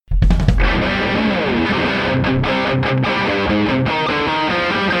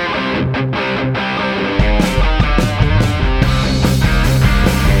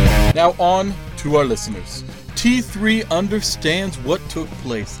Now on to our listeners. T3 understands what took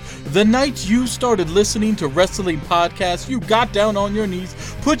place. The night you started listening to wrestling podcasts, you got down on your knees,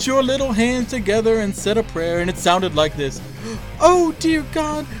 put your little hands together and said a prayer, and it sounded like this. Oh dear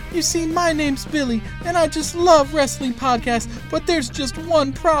God, you see, my name's Billy, and I just love wrestling podcasts, but there's just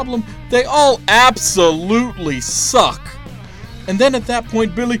one problem. They all absolutely suck. And then at that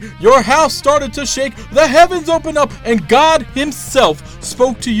point, Billy, your house started to shake, the heavens opened up, and God himself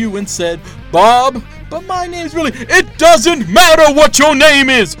spoke to you and said, Bob, but my name's Billy. It doesn't matter what your name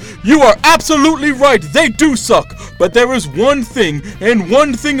is. You are absolutely right. They do suck. But there is one thing, and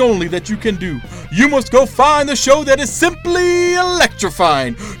one thing only, that you can do. You must go find the show that is simply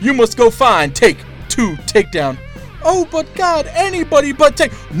electrifying. You must go find Take 2 Takedown. Oh, but God, anybody but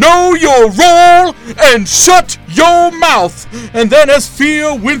take. Know your role and shut your mouth. And then as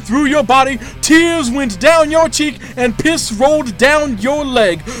fear went through your body, tears went down your cheek, and piss rolled down your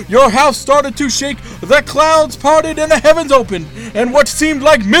leg. Your house started to shake, the clouds parted, and the heavens opened. And what seemed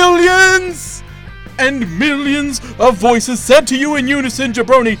like millions and millions of voices said to you in unison,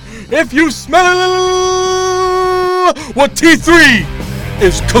 Jabroni, if you smell what T3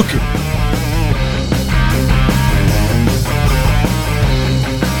 is cooking.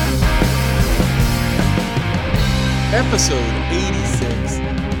 Episode 86,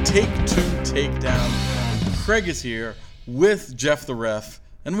 Take 2 Takedown. Craig is here with Jeff the Ref,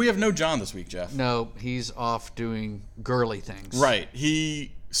 and we have no John this week, Jeff. No, he's off doing girly things. Right.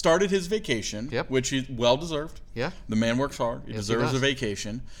 He started his vacation, which he well-deserved. Yeah. The man works hard. He deserves a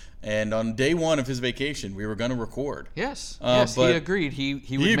vacation. And on day one of his vacation, we were going to record. Yes, yes, he agreed. He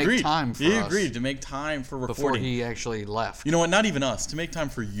would make time for us. He agreed to make time for recording. Before he actually left. You know what? Not even us. To make time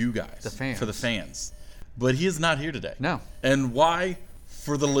for you guys. The fans. For the fans. But he is not here today. No. And why,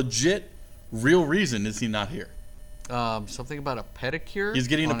 for the legit, real reason, is he not here? Something about a pedicure. He's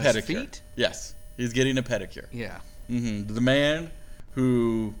getting on a pedicure. His feet? Yes, he's getting a pedicure. Yeah. Mm-hmm. The man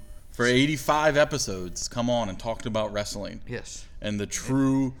who, for 85 episodes, come on and talked about wrestling. Yes. And the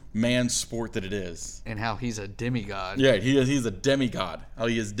true man sport that it is. And how he's a demigod. Yeah, he's a demigod. How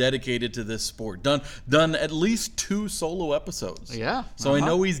he is dedicated to this sport. Done at least 2 solo episodes. Yeah. So I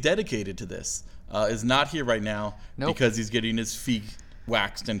know he's dedicated to this. Is not here right now because he's getting his feet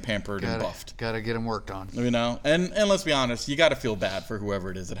waxed and pampered and buffed. Gotta get him worked on. You know, and let's be honest, you got to feel bad for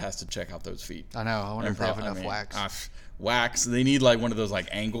whoever it is that has to check out those feet. I know. I wonder if they have enough wax. Wax. They need like one of those like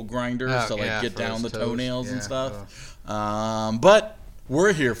angle grinders to like get down the toenails and stuff. But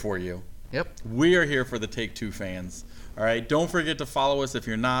we're here for you. Yep. We are here for the Take 2 fans. All right. Don't forget to follow us if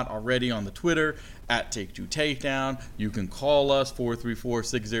you're not already on the Twitter at Take 2 Takedown. You can call us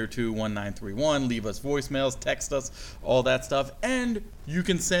 434-602-1931. Leave us voicemails, text us, all that stuff. And you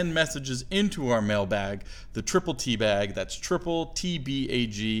can send messages into our mailbag, the Triple T Bag. That's triple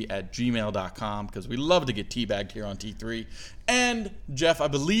TBAG at gmail.com because we love to get teabagged here on T3. And Jeff, I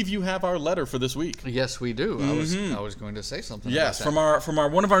believe you have our letter for this week. Yes, we do. I was going to say something. Yes, about that. from our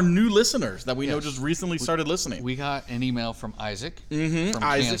one of our new listeners that we know just recently started listening. We got an email from Isaac from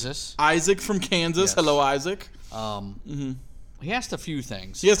Kansas. Isaac from Kansas. Yes. Hello, Isaac. He asked a few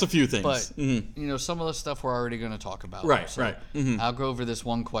things. But you know, some of the stuff we're already going to talk about. Right. I'll go over this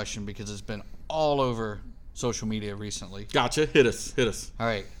one question because it's been all over social media recently. Gotcha. Hit us. All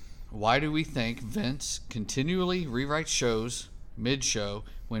right. Why do we think Vince continually rewrites shows mid-show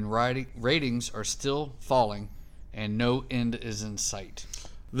when ratings are still falling and no end is in sight?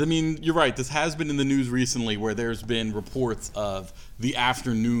 I mean, you're right. This has been in the news recently where there's been reports of the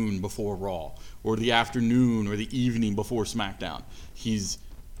afternoon before Raw or the afternoon or the evening before SmackDown. He's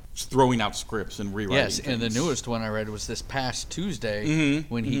throwing out scripts and rewriting things. And the newest one I read was this past Tuesday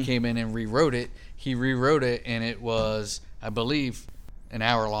when he came in and rewrote it. He rewrote it, and it was, I believe, an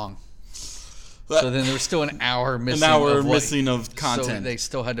hour long. So then there was still an hour missing. Of content. So they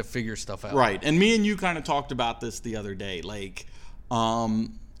still had to figure stuff out. Right. And me and you kind of talked about this the other day. Like,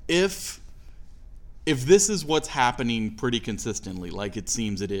 if this is what's happening pretty consistently, like it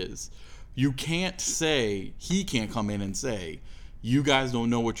seems it is, he can't come in and say, you guys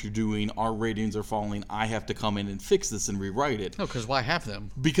don't know what you're doing, our ratings are falling, I have to come in and fix this and rewrite it. No, because why have them?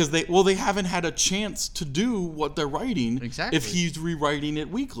 Because they haven't had a chance to do what they're writing if he's rewriting it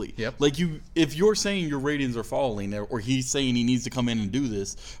weekly. Yep. Like if you're saying your ratings are falling or he's saying he needs to come in and do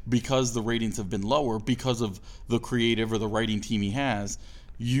this because the ratings have been lower because of the creative or the writing team he has,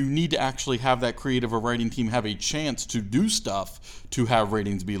 you need to actually have that creative or writing team have a chance to do stuff to have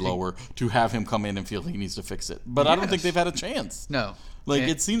ratings be lower, to have him come in and feel he needs to fix it. But I don't think they've had a chance. No. Like,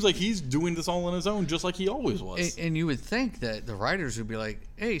 it seems like he's doing this all on his own, just like he always was. And you would think that the writers would be like,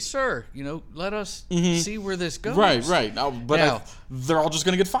 hey, sir, let us see where this goes. Right. But they're all just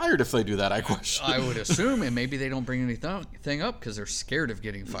going to get fired if they do that, I question. I would assume, and maybe they don't bring anything up because they're scared of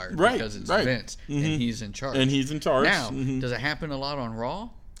getting fired. Because it's Vince, and he's in charge. Now, does it happen a lot on Raw?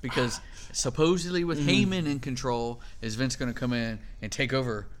 Because supposedly with Heyman in control, is Vince going to come in and take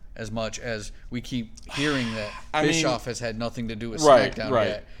over as much as we keep hearing that Bischoff has had nothing to do with SmackDown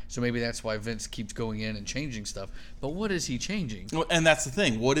yet. So maybe that's why Vince keeps going in and changing stuff. But what is he changing? Well, and that's the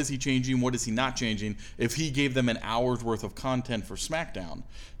thing. What is he changing? What is he not changing? If he gave them an hour's worth of content for SmackDown,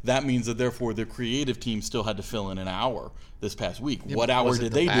 that means that therefore the creative team still had to fill in an hour this past week. Yeah, what hour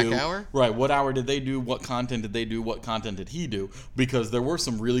did they do? Hour? Right. What hour did they do? What content did they do? What content did he do? Because there were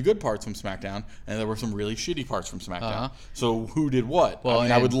some really good parts from SmackDown, and there were some really shitty parts from SmackDown. So who did what? Well,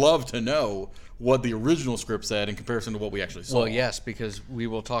 I would love to know what the original script said in comparison to what we actually saw. Well, yes, because we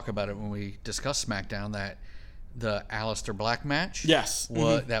will talk about it when we discuss SmackDown, that the Aleister Black match. Yes.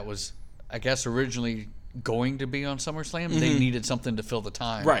 That was, I guess, originally going to be on SummerSlam. They needed something to fill the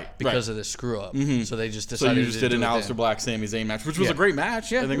time because of the screw up. So they just decided you just did an Aleister Black Sami Zayn match, which was a great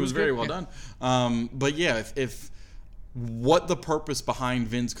match. I think it was very well done. But yeah, if what the purpose behind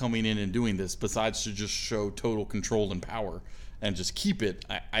Vince coming in and doing this, besides to just show total control and power and just keep it,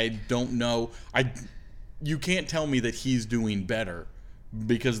 I don't know. You can't tell me that he's doing better,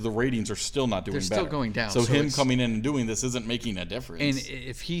 because the ratings are still not doing better. They're still going down. So him coming in and doing this isn't making a difference. And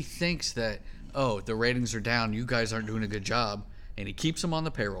if he thinks that, the ratings are down, you guys aren't doing a good job, and he keeps them on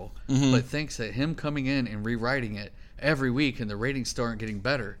the payroll, but thinks that him coming in and rewriting it every week and the ratings still aren't getting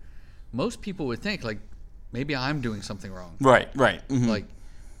better, most people would think, like, maybe I'm doing something wrong. Right. Like,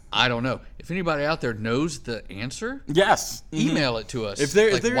 I don't know. If anybody out there knows the answer, yes, email it to us.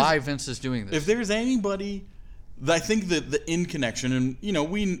 Why Vince is doing this. If there's anybody, I think that the in connection, and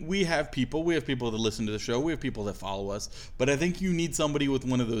we have people that listen to the show, we have people that follow us, but I think you need somebody with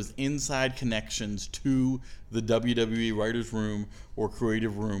one of those inside connections to the WWE writers' room or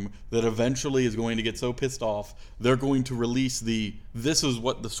creative room that eventually is going to get so pissed off they're going to release this is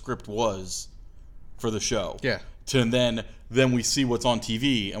what the script was for the show. Yeah. And then we see what's on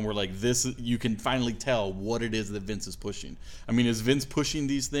TV, and we're like, you can finally tell what it is that Vince is pushing. I mean, is Vince pushing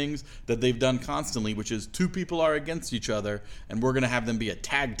these things that they've done constantly, which is two people are against each other, and we're going to have them be a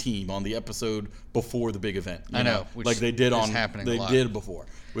tag team on the episode before the big event. I know. Like they did before,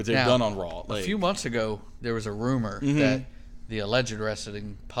 which they've done on Raw. A few months ago, there was a rumor that the Alleged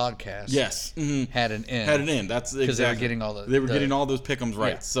Wrestling podcast had an end. That's because they were getting all getting all those pick'ems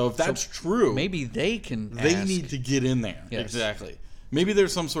right. Yeah. So if that's true, maybe they need to get in there. Yes. Exactly. Maybe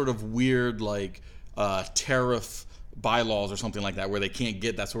there's some sort of weird tariff bylaws or something like that where they can't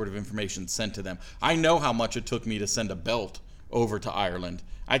get that sort of information sent to them. I know how much it took me to send a belt over to Ireland.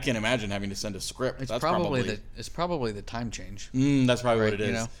 I can't imagine having to send a script. It's probably the time change. That's probably what it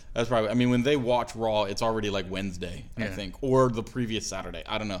is. That's probably. I mean, when they watch Raw, it's already like Wednesday, I think, or the previous Saturday.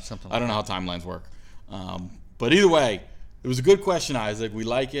 I don't know. I don't know how timelines work. But either way, it was a good question, Isaac. We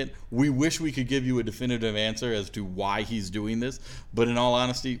like it. We wish we could give you a definitive answer as to why he's doing this, but in all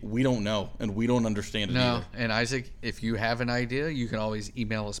honesty, we don't know, and we don't understand it either. And Isaac, if you have an idea, you can always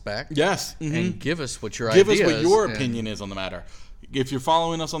email us back. Yes. And give us what your idea is. Give us what your opinion is on the matter. If you're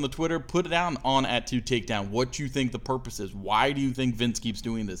following us on the Twitter, put it down on @2takedown what you think the purpose is. Why do you think Vince keeps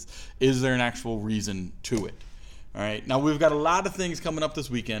doing this? Is there an actual reason to it? All right. Now, we've got a lot of things coming up this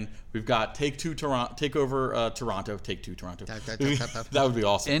weekend. We've got Take Two Toronto. That would be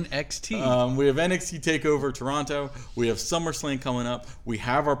awesome. NXT. We have NXT TakeOver Toronto. We have SummerSlam coming up. We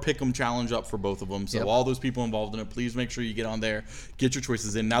have our Pick'em Challenge up for both of them. So all those people involved in it, please make sure you get on there, get your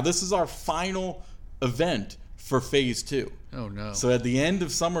choices in. Now, this is our final event for Phase 2. Oh, no. So at the end of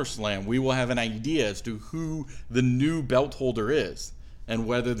SummerSlam, we will have an idea as to who the new belt holder is and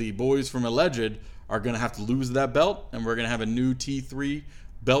whether the boys from Alleged are going to have to lose that belt and we're going to have a new T3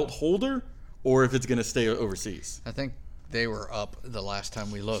 belt holder, or if it's going to stay overseas. I think they were up the last time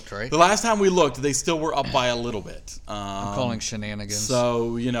we looked, right? The last time we looked, they still were up by a little bit. I'm calling shenanigans.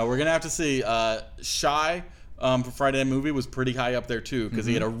 So, we're going to have to see. Shy for Friday Night Movie was pretty high up there, too, because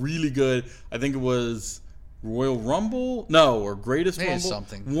he had a really good, I think it was Royal Rumble? No, or Greatest Rumble?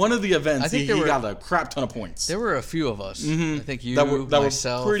 Something. One of the events, he got a crap ton of points. There were a few of us. I think you,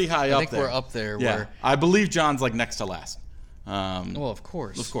 myself. Were pretty high up there. I think we're up there. Yeah. I believe John's next to last. Well, of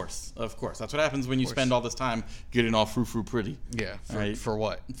course. Of course. That's what happens when you spend all this time getting all frou-frou pretty. Yeah. For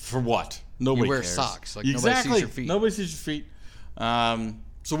what? For what? Nobody cares. You wear socks. Exactly. Nobody sees your feet. Nobody sees your feet.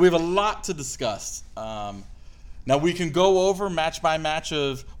 So we have a lot to discuss. Now we can go over match by match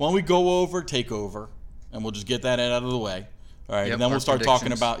why don't we go over TakeOver, and we'll just get that out of the way. All right, Yep, and then we'll start talking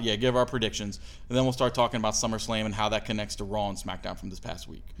predictions. about give our predictions, and then we'll start talking about SummerSlam and how that connects to Raw and SmackDown from this past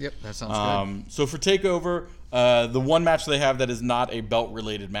week. Yep, that sounds good. So for Takeover, the one match they have that is not a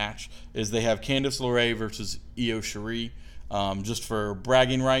belt-related match is they have Candice LeRae versus Io Shirai, just for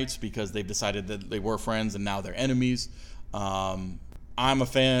bragging rights because they've decided that they were friends and now they're enemies. I'm a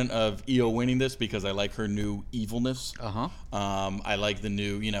fan of Io winning this because I like her new evilness. I like the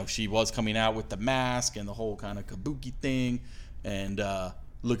new, she was coming out with the mask and the whole kind of kabuki thing and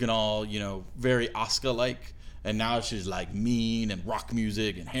looking all, very Asuka-like. And now she's like mean and rock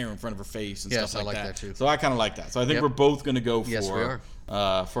music and hair in front of her face and stuff like that. I like that too. So I kind of like that. So I think we're both going to go for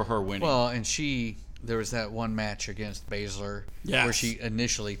her winning. Well, and there was that one match against Baszler where she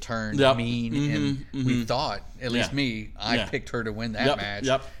initially turned mean, and we thought, at least me, I picked her to win that match,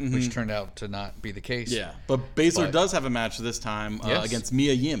 which turned out to not be the case. Yeah, but Baszler does have a match this time against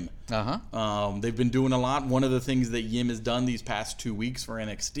Mia Yim. They've been doing a lot. One of the things that Yim has done these past 2 weeks for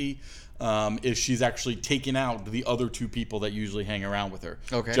NXT is she's actually taken out the other two people that usually hang around with her.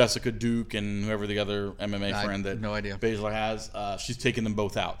 Okay. Jessica Duke and whoever the other MMA friend that no idea. Baszler has. She's taken them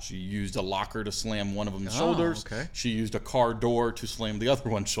both out. She used a locker to slam one of them's shoulders. Okay. She used a car door to slam the other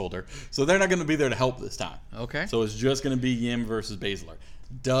one's shoulder. So they're not going to be there to help this time. Okay. So it's just going to be Yim versus Baszler.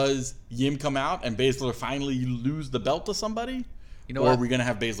 Does Yim come out and Baszler finally lose the belt to somebody? Or are we going to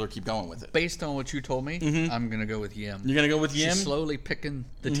have Baszler keep going with it? Based on what you told me, I'm going to go with Yim. You're going to go with Yim? She's slowly picking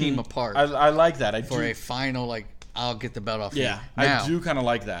the team apart. I like that. A final, I'll get the belt off you. Yeah, now, I do kind of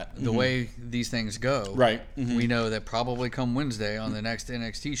like that. The way these things go, right? We know that probably come Wednesday on the next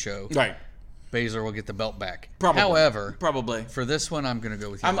NXT show, right, Baszler will get the belt back. Probably. However, for this one, I'm going to go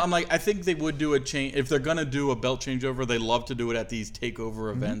with Yim. I think they would do a change if they're going to do a belt changeover. They love to do it at these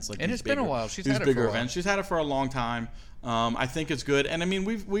takeover events, and it's been a while. She's had it bigger for a while. events. She's had it for a long time. I think it's good, and I mean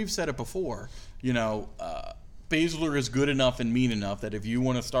we've said it before. Baszler is good enough and mean enough that if you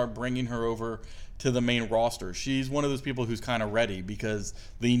want to start bringing her over to the main roster, she's one of those people who's kind of ready because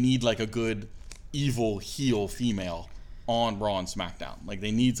they need like a good evil heel female on Raw and SmackDown. Like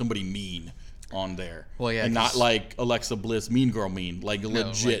they need somebody mean on there. Well, yeah, and not like Alexa Bliss, Mean Girl mean, like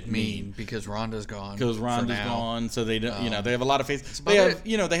legit mean. Because Ronda's gone. So they don't, they have a lot of faces.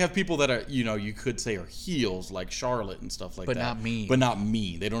 They have people that are, you could say are heels like Charlotte and stuff like that. But not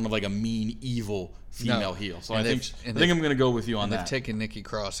mean. They don't have like a mean, evil female heel. So I think I'm going to go with you on that. They've taken Nikki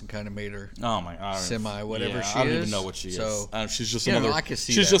Cross and kind of made her semi whatever she is. I don't even know what she is. So, she's just another.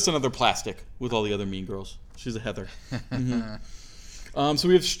 She's just another plastic with all the other mean girls. She's a Heather. So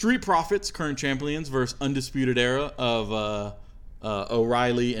we have Street Profits, current champions, versus Undisputed Era of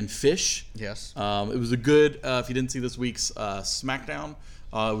O'Reilly and Fish. Yes. It was a good, if you didn't see this week's SmackDown,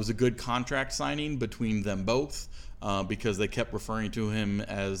 it was a good contract signing between them both because they kept referring to him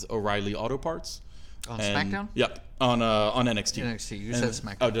as O'Reilly Auto Parts. On SmackDown? Yep, on NXT. NXT, you said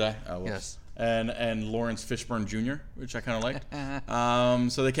SmackDown. Oh, did I? Oh, well. Yes. And Lawrence Fishburne Jr., which I kind of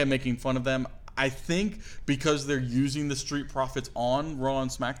liked. So they kept making fun of them. I think because they're using the Street Profits on Raw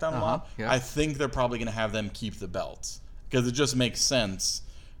and SmackDown a lot, I think they're probably going to have them keep the belts because it just makes sense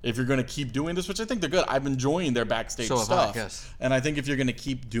if you're going to keep doing this, which I think they're good. I'm enjoying their backstage stuff, and I think if you're going to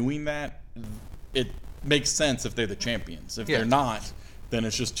keep doing that, it makes sense if they're the champions. If they're not, then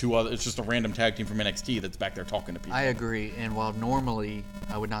it's just it's just a random tag team from NXT that's back there talking to people. I agree, and while normally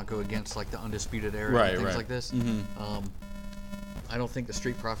I would not go against like the Undisputed Era and things like this. I don't think the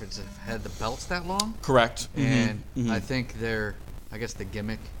Street Profits have had the belts that long. Correct. And I think I guess the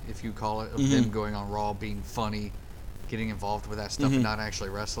gimmick, if you call it, of them going on Raw, being funny, getting involved with that stuff and not actually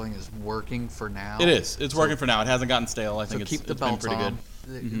wrestling is working for now. It is. It's working for now. It hasn't gotten stale. I think keep the belts been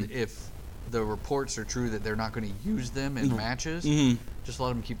pretty good. If the reports are true that they're not going to use them in matches, just let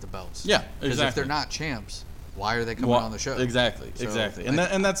them keep the belts. Yeah, exactly. Because if they're not champs, why are they coming on the show? Exactly.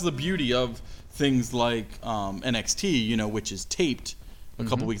 And that's the beauty of things like NXT, which is taped a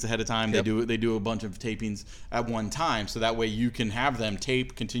couple weeks ahead of time. They do a bunch of tapings at one time, so that way you can have them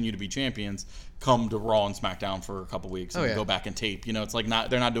tape, continue to be champions, come to Raw and SmackDown for a couple weeks, and go back and tape. It's like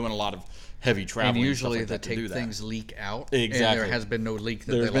they're not doing a lot of heavy traveling. And usually and stuff like the tape things leak out. Exactly. And there has been no leak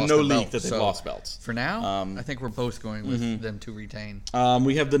that they've lost belts. For now, I think we're both going with them to retain.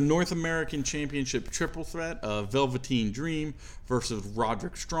 We have the North American Championship triple threat of Velveteen Dream versus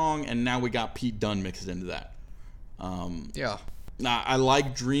Roderick Strong, and now we got Pete Dunne mixed into that. Now, I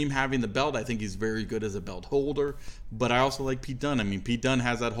like Dream having the belt. I think he's very good as a belt holder. But I also like Pete Dunne. I mean, Pete Dunne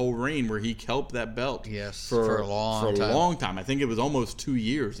has that whole reign where he held that belt for a long time. I think it was almost 2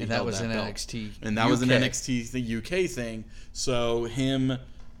 years. And that was in NXT. And that was an NXT, the UK thing. So him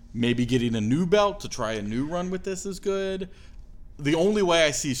maybe getting a new belt to try a new run with this is good. the only way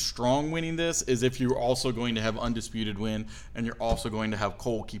I see Strong winning this is if you're also going to have Undisputed win, and you're also going to have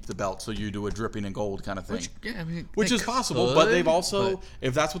Cole keep the belt, so you do a dripping in gold kind of thing. Which is possible, but they've also,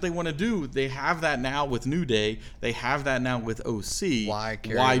 if that's what they want to do, they have that now with New Day. They have that now with OC.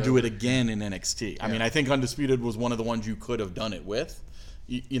 Why do it again in NXT? I mean, I think Undisputed was one of the ones you could have done it with,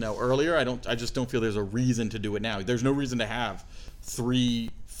 earlier. I just don't feel there's a reason to do it now. There's no reason to have 3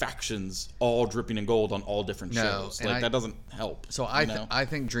 factions all dripping in gold on all different shows. That doesn't help. So I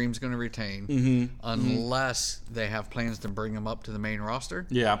think Dream's going to retain unless they have plans to bring him up to the main roster.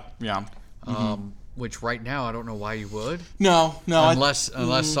 Yeah. Which right now I don't know why you would. No.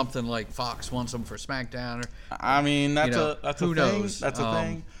 Unless something like Fox wants him for SmackDown. That's who a knows? Thing. That's a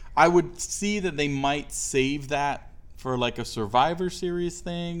thing. I would see that they might save that for like a Survivor Series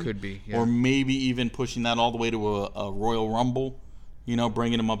thing. Could be, yeah. Or maybe even pushing that all the way to a Royal Rumble.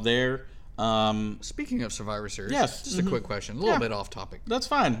 Bringing them up there. Speaking of Survivor Series, yes. Just a quick question, a little bit off topic. That's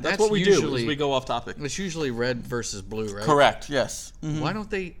fine. That's what we do. Is we go off topic. It's usually red versus blue, right? Correct. Yes. Why don't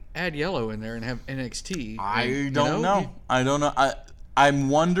they add yellow in there and have NXT? I don't know. I don't know. I'm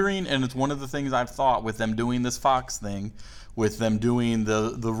wondering, and it's one of the things I've thought with them doing this Fox thing, with them doing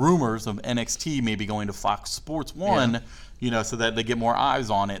the rumors of NXT maybe going to Fox Sports 1, so that they get more eyes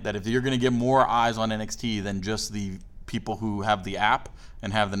on it. That if you're going to get more eyes on NXT than just the people who have the app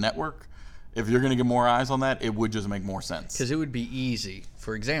and have the network, if you're going to get more eyes on that, it would just make more sense. Because it would be easy.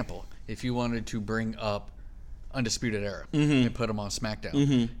 For example, if you wanted to bring up Undisputed Era and put them on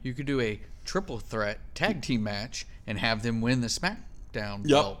SmackDown, you could do a triple threat tag team match and have them win the SmackDown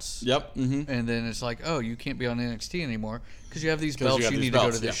belts. Yep. And then it's like, oh, you can't be on NXT anymore because you have these belts. You need to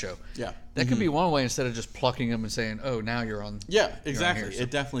go to this show. Yeah. That could be one way instead of just plucking them and saying, oh, now you're on. Yeah, exactly. Here, so.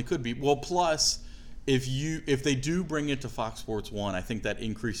 It definitely could be. Well, plus, if they do bring it to Fox Sports 1, I think that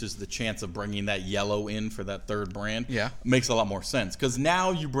increases the chance of bringing that yellow in for that third brand. Yeah. Makes a lot more sense. Because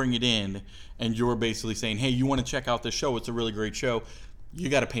now you bring it in and you're basically saying, hey, you want to check out this show? It's a really great show. You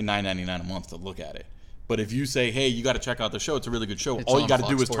got to pay $9.99 a month to look at it. But if you say, hey, you got to check out the show, it's a really good show, all you got to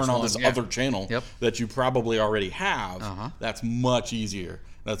do is turn on this other channel that you probably already have. That's much easier.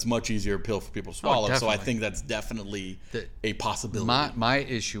 That's much easier pill for people to swallow. So I think that's definitely a possibility. My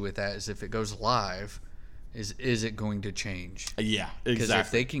issue with that is if it goes live, is it going to change? Yeah, exactly. Because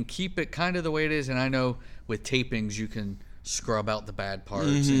if they can keep it kind of the way it is, and I know with tapings you can scrub out the bad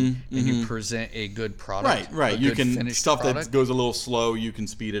parts and you present a good product. Right. You can stuff product. that goes a little slow, you can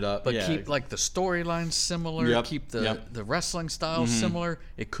speed it up. But keep like the storylines similar, keep the wrestling style similar.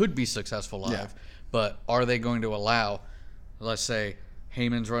 It could be successful live. Yeah. But are they going to allow, let's say,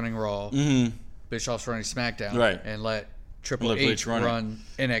 Heyman's running Raw, Bischoff's running SmackDown, and let Triple H run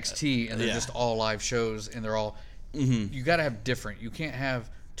NXT, and they're just all live shows, and they're all. You got to have different. You can't have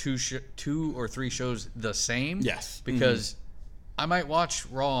two or three shows the same. Yes. Because I might watch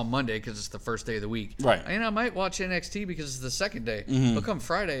Raw on Monday because it's the first day of the week. Right. And I might watch NXT because it's the second day. But come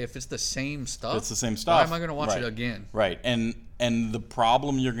Friday, if it's the same stuff, why am I going to watch it again? Right. And the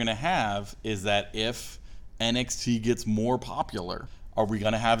problem you're going to have is that if NXT gets more popular, are we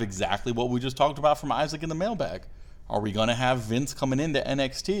going to have exactly what we just talked about from Isaac in the mailbag? Are we going to have Vince coming into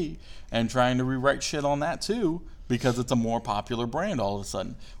NXT and trying to rewrite shit on that too because it's a more popular brand all of a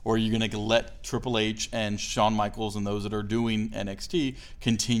sudden? Or are you going to let Triple H and Shawn Michaels and those that are doing NXT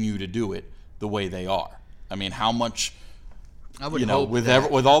continue to do it the way they are? I mean, how much, I would hope with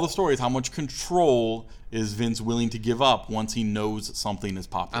all the stories, how much control is Vince willing to give up once he knows something is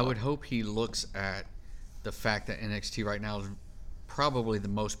popular? I would hope he looks at the fact that NXT right now is probably the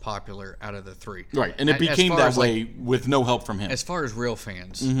most popular out of the three. Right, and it became that way with no help from him. As far as real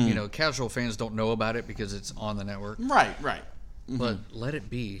fans, casual fans don't know about it because it's on the network. Right. But let it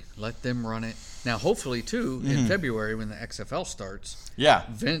be. Let them run it. Now, hopefully, too, in February when the XFL starts,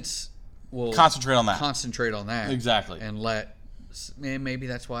 Vince will concentrate on that. Exactly. And maybe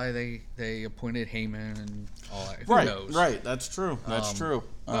that's why they appointed Heyman and all that. Who knows? Right. That's true.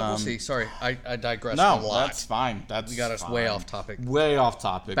 We'll see. Sorry, I digressed a lot. No, that's fine. We got us way off topic.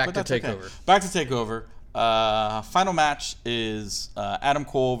 Back to TakeOver. Final match is Adam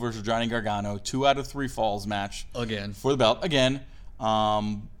Cole versus Johnny Gargano. 2 out of 3 falls match. Again. For the belt. Again.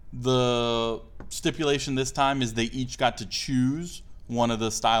 The stipulation this time is they each got to choose one of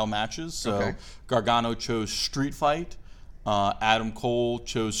the style matches. So Gargano chose street fight. Adam Cole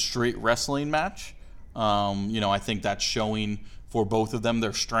chose straight wrestling match. I think that's showing for both of them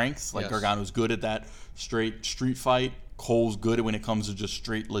their strengths. Like Gargano's good at that straight street fight. Cole's good at when it comes to just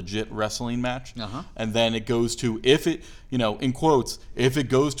straight legit wrestling match. And then it goes to, if it, in quotes, if it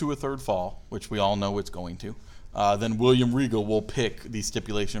goes to a third fall, which we all know it's going to, then William Regal will pick the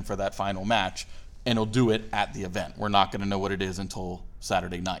stipulation for that final match and he'll do it at the event. We're not going to know what it is until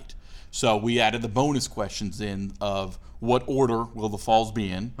Saturday night. So we added the bonus questions in of what order will the falls be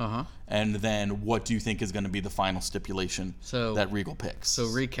in, and then what do you think is going to be the final stipulation that Regal picks. So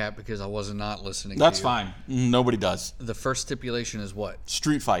recap, because I was not listening That's to you. fine. Nobody does. The first stipulation is what?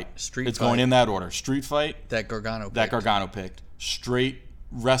 Street fight. It's fight. going in that order. Street fight. That Gargano picked. That Gargano picked. Straight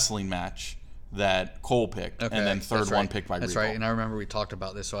wrestling match that Cole picked. Okay, and then third one picked by Regal. That's right, and I remember we talked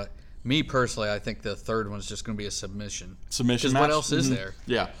about this. So me personally, I think the third one's just going to be a submission. Submission match? What else is there?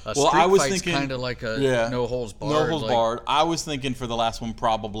 Yeah. Well, I was thinking kind of like a no holds barred. No holds barred. I was thinking for the last one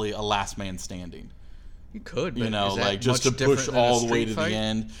probably a last man standing. You could, but you know, is that like just to push all the way to the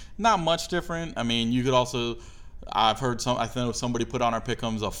end. Not much different. I mean, you could also. I know somebody put on our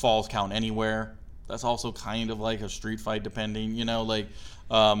pick'ems a falls count anywhere. That's also kind of like a street fight, depending. You know, like.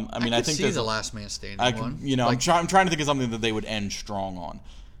 I think see the last man standing one. You know, like, I'm trying to think of something that they would end strong on.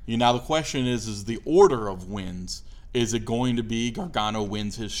 You know, now the question is the order of wins. Is it going to be Gargano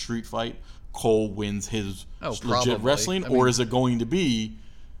wins his street fight, Cole wins his legit wrestling, or is it going to be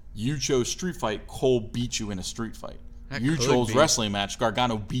you chose street fight, Cole beat you in a street fight? You chose wrestling match,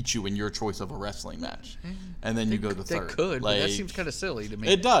 Gargano beat you in your choice of a wrestling match, and then you go to third. They could, but that seems kind of silly to me.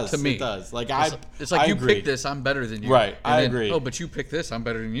 It does. To me. It does. Like it's like I you agree. picked this, I'm better than you. Right. And I then, agree. Oh, but you picked this, I'm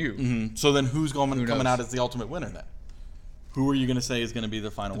better than you. Mm-hmm. So then who's coming out as the ultimate winner then? Who are you going to say is going to be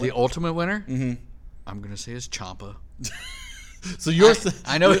the final winner? The ultimate winner? Mm-hmm. I'm going to say is Ciampa. So you're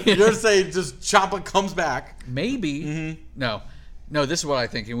I know you're saying just Ciampa comes back. Maybe. Mm-hmm. No, this is what I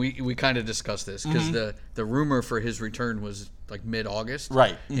think, and we kind of discussed this because the rumor for his return was like mid-August,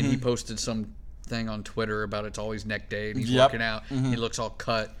 right? And he posted some thing on Twitter about it's always neck day and he's working out. He looks all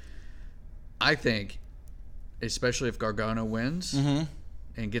cut. I think, especially if Gargano wins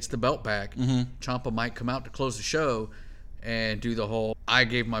and gets the belt back, Ciampa might come out to close the show and do the whole "I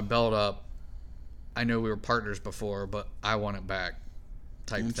gave my belt up. I know we were partners before, but I want it back"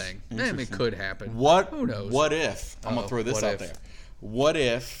 type thing. It could happen. Who knows? What if? I'm gonna throw this out there. What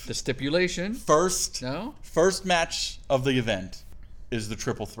if the stipulation first match of the event is the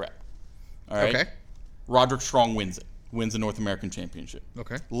triple threat? All right. Okay. Roderick Strong wins the North American Championship.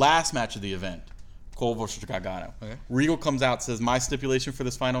 Okay. Last match of the event, Cole versus Gargano. Okay. Regal comes out, says my stipulation for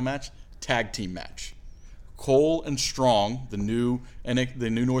this final match, tag team match. Cole and Strong, the new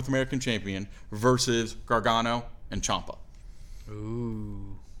North American champion, versus Gargano and Ciampa.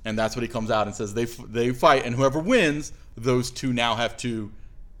 Ooh. And that's what he comes out and says they fight, and whoever wins, those two now have to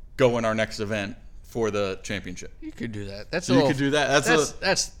go in our next event for the championship. You could do that. You could do that.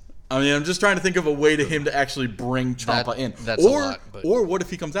 That's. I mean, I'm just trying to think of a way to him to actually bring Ciampa in. That's a lot. Or what if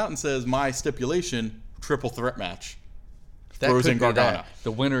he comes out and says my stipulation, triple threat match. That throws in Gargano.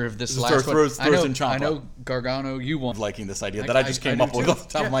 The winner of this last one. Throws in Ciampa. I know Gargano, you won. Liking this idea that I just came up with off the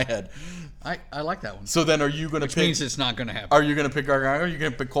top of my head. I like that one. So then are you going to pick... Which means it's not going to happen. Are you going to pick Gargano? Are you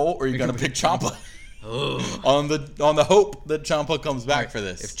going to pick Cole? Or are you going to pick Ciampa? on the hope that Ciampa comes back for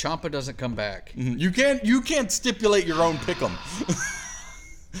this. If Ciampa doesn't come back... You can't stipulate your own pick'em.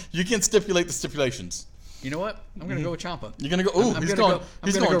 You can't stipulate the stipulations. You know what? I'm going to go with Ciampa. You're going to go... Oh,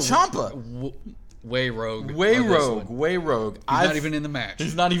 he's going Ciampa. Way rogue. Way rogue. He's not even in the match.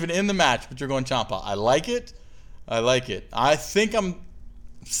 He's not even in the match, but you're going Ciampa. I like it. I think I'm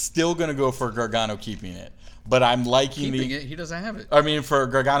still going to go for Gargano keeping it. But I'm liking keeping it? He doesn't have it. I mean, for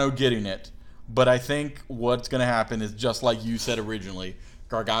Gargano getting it. But I think what's going to happen is just like you said originally.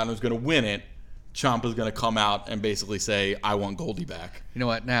 Gargano's going to win it. Ciampa's going to come out and basically say, I want Goldie back. You know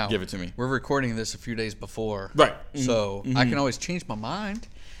what? Now, give it to me. We're recording this a few days before. Right. So I can always change my mind.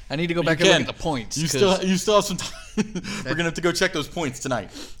 I need to go back and look at the points. You still have some time. We're going to have to go check those points tonight.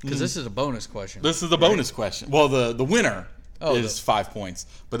 Because this is a bonus question. This is a bonus question. Well, the winner is 5 points.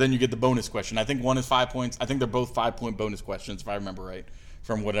 But then you get the bonus question. I think one is 5 points. I think they're both 5-point bonus questions, if I remember right,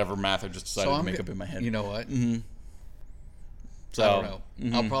 from whatever math I just decided to make up in my head. You know what? So, I don't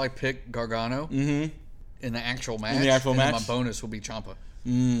know. I'll probably pick Gargano in the actual match. In the actual match? My bonus will be Ciampa.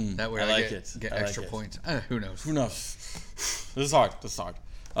 That way I get extra points. Who knows? This is hard. Is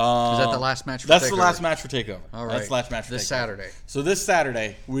that the last match for TakeOver? That's the last match for TakeOver. All right. That's the last match for this TakeOver. Saturday. So this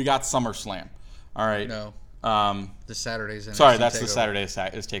Saturday, we got SummerSlam. All right. No. This Saturday's NXT Sorry, that's TakeOver. the Saturday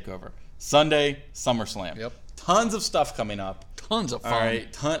is TakeOver. Sunday, SummerSlam. Yep. Tons of stuff coming up. Tons of fun. All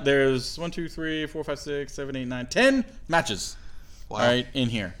right. There's 1, 2, 3, 4, 5, 6, 7, 8, 9, 10 matches. Wow. All right, in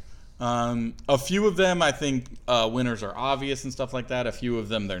here. A few of them, I think, winners are obvious and stuff like that. A few of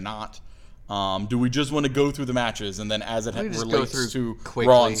them, they're not. Do we just want to go through the matches and then as it relates to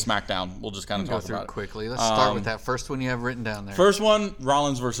Raw and SmackDown, we'll just kind of talk about it quickly. Let's start with that first one you have written down there. First one,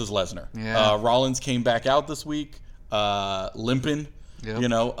 Rollins versus Lesnar. Yeah. Rollins came back out this week, limping. Yep. you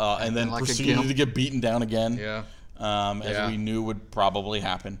know, and then like proceeded to get beaten down again. Yeah. As we knew would probably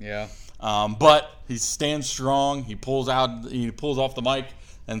happen. Yeah. But he stands strong. He pulls off the mic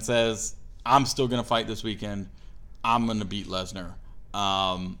and says, "I'm still going to fight this weekend. I'm going to beat Lesnar."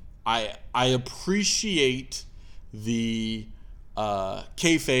 I appreciate the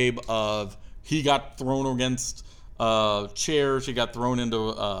kayfabe of he got thrown against chairs. He got thrown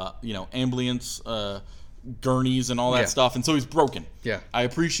into ambulance gurneys and all that stuff, and so he's broken. Yeah, I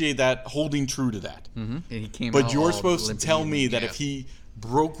appreciate that, holding true to that. Mm-hmm. And he came. But you're supposed to tell me that if he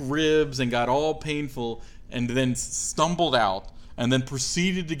broke ribs and got all painful and then stumbled out and then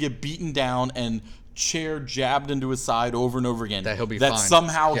proceeded to get beaten down and chair jabbed into his side over and over again, that he'll be fine.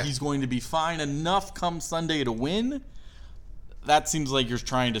 Somehow he's going to be fine enough come Sunday to win, that seems like you're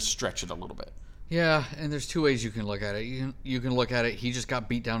trying to stretch it a little bit. Yeah, and there's two ways you can look at it. You can look at it, he just got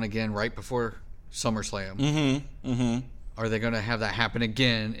beat down again right before SummerSlam. Mm-hmm. Are they going to have that happen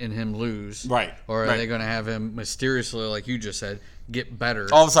again and him lose? Right. Or are they going to have him mysteriously, like you just said, get better?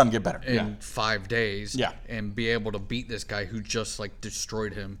 All of a sudden get better. In 5 days. Yeah. And be able to beat this guy who just, like,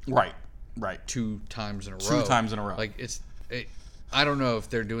 destroyed him. Right. 2 times in a row. 2 times in a row. Like, I don't know if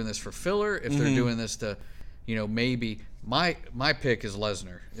they're doing this for filler, if they're doing this to, maybe. My pick is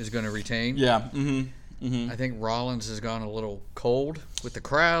Lesnar is going to retain. Yeah. Mm-hmm. I think Rollins has gone a little cold with the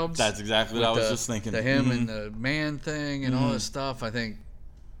crowds. That's exactly what I was just thinking. The him and the man thing and all this stuff. I think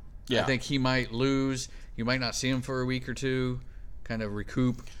he might lose. You might not see him for a week or two, kind of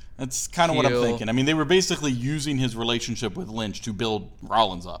recoup. That's kind of what I'm thinking. I mean, they were basically using his relationship with Lynch to build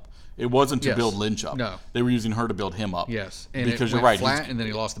Rollins up. It wasn't to build Lynch up. No. They were using her to build him up. Yes. And because you're right. Flat, and then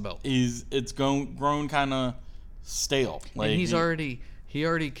he lost the belt. It's grown kind of stale. Like, and he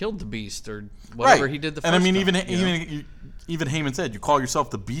already killed the Beast or whatever he did the first time. And I mean, even Heyman said, you call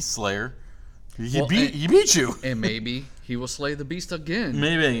yourself the Beast Slayer. He beat you. And maybe he will slay the Beast again.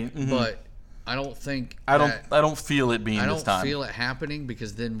 Maybe. Mm-hmm. But I don't think I don't feel it being this time. I don't feel it happening,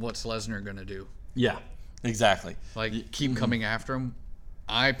 because then what's Lesnar going to do? Yeah, exactly. Like, keep coming after him.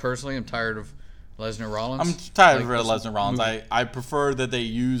 I personally am tired of Lesnar Rollins. I'm tired of Lesnar Rollins. I prefer that they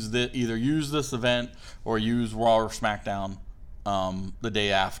either use this event or use Raw or SmackDown the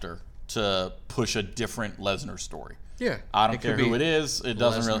day after to push a different Lesnar story. Yeah, I don't care who it is. It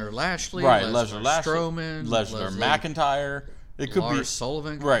doesn't Lesnar really. Lashley, right? Lesnar Strowman, Lesnar McIntyre. It could Lars be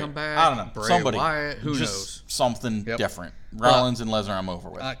Sullivan can right. come back. I don't know. Bray Somebody. Wyatt, who just knows? Something different. Rollins and Lesnar, I'm over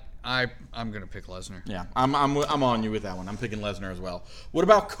with. I'm gonna pick Lesnar. Yeah, I'm on you with that one. I'm picking Lesnar as well. What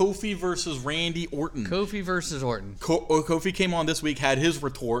about Kofi versus Randy Orton? Kofi versus Orton. Kofi came on this week, had his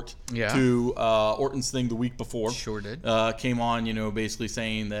retort to Orton's thing the week before. Sure did. Came on, basically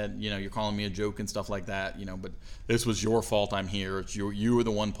saying that you're calling me a joke and stuff like that. But this was your fault. I'm here. It's you were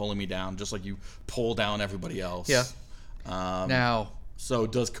the one pulling me down, just like you pull down everybody else. Yeah. Now, so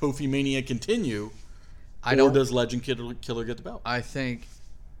does Kofi Mania continue, or does Legend Killer get the belt? I think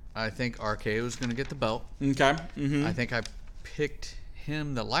RKO is going to get the belt. Okay. Mm-hmm. I think I picked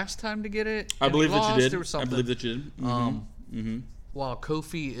him the last time to get it. I believe that you did. There was something. I believe that you did. Mm-hmm. While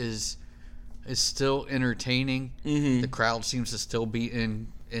Kofi is still entertaining, mm-hmm. the crowd seems to still be in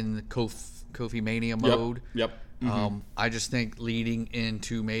the Kofi Mania mode. Yep. Mm-hmm. I just think leading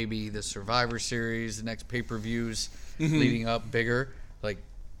into maybe the Survivor Series, the next pay-per-views, mm-hmm. leading up bigger, like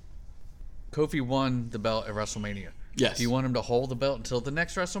Kofi won the belt at WrestleMania. Yes. Do you want him to hold the belt until the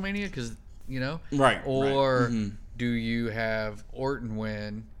next WrestleMania? Because, Right. Or Mm-hmm. do you have Orton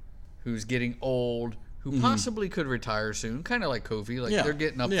win, who's getting old, who mm-hmm. possibly could retire soon, kind of like Kofi. Like, they're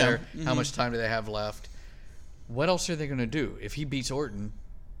getting up there. Mm-hmm. How much time do they have left? What else are they going to do? If he beats Orton,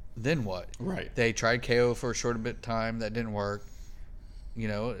 then what? Right. They tried KO for a short bit of time. That didn't work.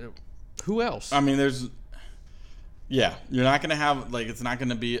 Who else? I mean, you're not going to have, it's not going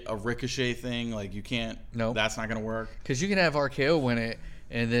to be a Ricochet thing. Like, you can't. No. That's not going to work. Because you can have RKO win it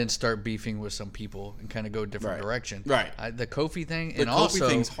and then start beefing with some people and kind of go a different direction. Right. The Kofi thing. The Kofi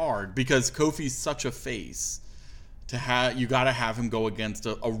thing's hard because Kofi's such a face. You got to have him go against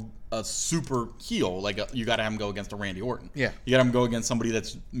a super heel. You got to have him go against a Randy Orton. Yeah. You got to have him go against somebody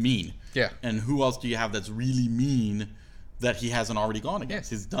that's mean. Yeah. And who else do you have that's really mean that he hasn't already gone against?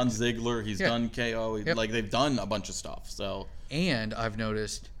 He's done Ziggler. He's done KO. They've done a bunch of stuff. So. And I've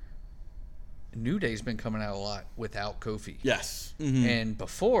noticed New Day's been coming out a lot without Kofi. Yes. Mm-hmm. And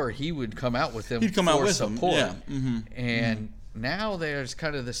before, he would come out with them. He'd come out with support. them. Yeah. Mm-hmm. And now there's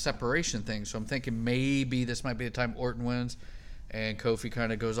kind of the separation thing. So I'm thinking maybe this might be the time Orton wins and Kofi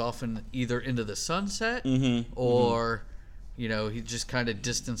kind of goes off either into the sunset mm-hmm. or, he just kind of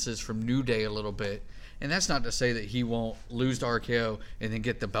distances from New Day a little bit. And that's not to say that he won't lose to RKO and then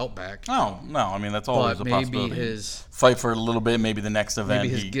get the belt back. No. I mean, that's always a possibility. Maybe his fight for a little bit. Maybe the next event,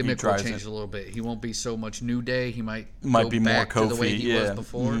 maybe his gimmick will change it. a little bit. He won't be so much New Day. He might be more back Kofi to the way he was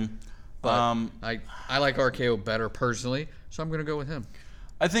before. Mm-hmm. But I like RKO better personally, so I'm going to go with him.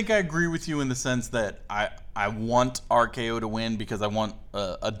 I think I agree with you in the sense that I want RKO to win because I want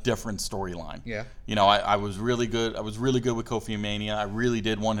a different storyline. Yeah. You know, I was really good. I was really good with Kofi Mania. I really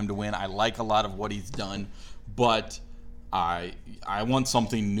did want him to win. I like a lot of what he's done, but I want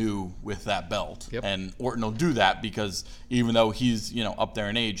something new with that belt. Yep. And Orton will do that because even though he's, up there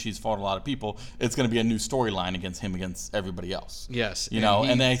in age, he's fought a lot of people, it's going to be a new storyline against everybody else. Yes.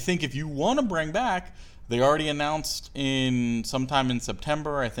 And I think if you want to bring back, they already announced sometime in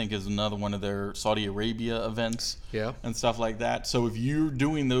September, I think, is another one of their Saudi Arabia events and stuff like that. So if you're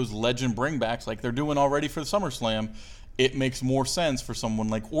doing those legend bringbacks like they're doing already for the SummerSlam, it makes more sense for someone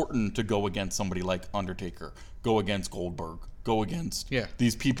like Orton to go against somebody like Undertaker, go against Goldberg, go against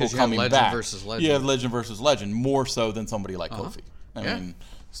these people coming back. Legend versus legend. You have legend versus legend, more so than somebody like Kofi. I mean,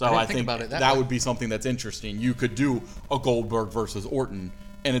 so I think that would be something that's interesting. You could do a Goldberg versus Orton,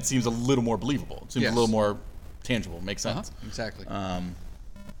 and it seems a little more believable. It seems a little more tangible. Makes sense. Exactly. All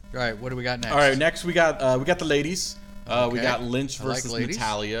right, what do we got next? All right, next we got the ladies. We got Lynch versus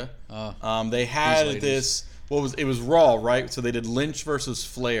Natalya. They had this. It was Raw, right? So they did Lynch versus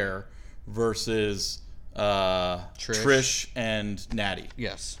Flair versus Trish and Natty.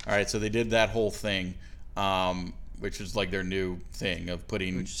 Yes. All right, so they did that whole thing, which is like their new thing of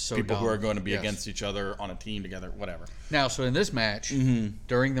putting people who are going to be against each other on a team together, whatever. Now, so in this match,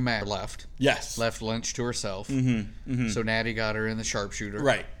 during the match, left Lynch to herself. So Natty got her in the sharpshooter,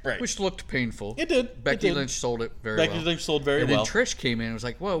 right, which looked painful. It did. Becky Lynch sold it very well. Becky Lynch sold very well. And then Trish came in and was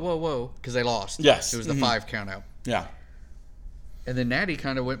like, whoa, because they lost. Yes. It was the 5 count out. Yeah. And then Natty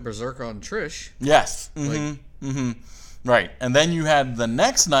kind of went berserk on Trish. Yes. Right. And then you had the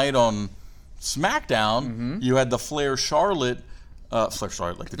next night on SmackDown, you had the Flair Charlotte,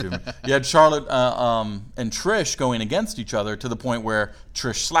 like the two. You had Charlotte and Trish going against each other to the point where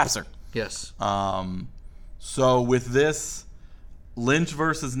Trish slaps her. Yes. So with this, Lynch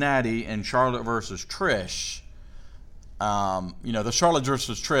versus Natty and Charlotte versus Trish, the Charlotte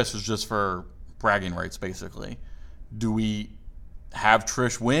versus Trish is just for bragging rights, basically. Do we have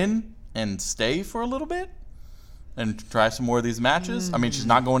Trish win and stay for a little bit? And try some more of these matches. I mean, she's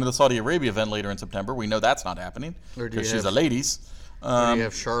not going to the Saudi Arabia event later in September. We know that's not happening because she's a ladies. Or do you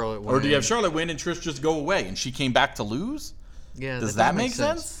have Charlotte win? Or do you have Charlotte win and Trish just go away and she came back to lose? Yeah. Does that make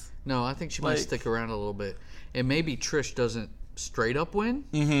sense? No, I think she might stick around a little bit. And maybe Trish doesn't straight up win.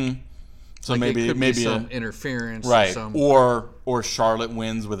 So like maybe it could be some interference. Right. Or Charlotte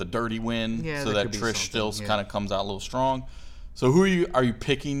wins with a dirty win so that Trish still kind of comes out a little strong. So who are you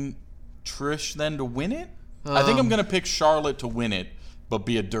picking Trish then to win it? I think I'm going to pick Charlotte to win it, but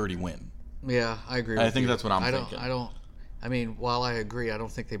be a dirty win. Yeah, I agree. I think that's what I'm thinking. I mean, while I agree, I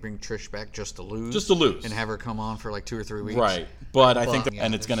don't think they bring Trish back just to lose. Just to lose. And have her come on for like 2 or 3 weeks. Right. But I think,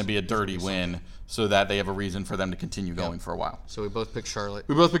 and it's going to be a dirty win so that they have a reason for them to continue going for a while. So we both picked Charlotte.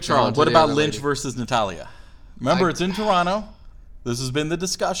 What about Lynch versus Natalya? Remember, it's in Toronto. This has been the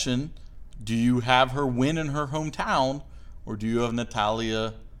discussion. Do you have her win in her hometown, or do you have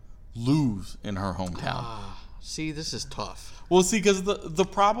Natalya lose in her hometown? See, this is tough. Well, see, because the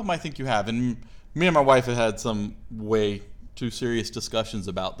problem I think you have, and me and my wife have had some way too serious discussions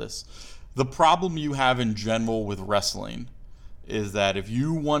about this. The problem you have in general with wrestling is that if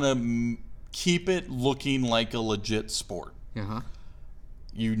you want to keep it looking like a legit sport,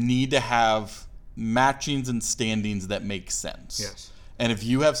 you need to have matchings and standings that make sense. Yes. And if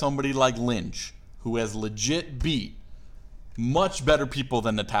you have somebody like Lynch, who has legit beat much better people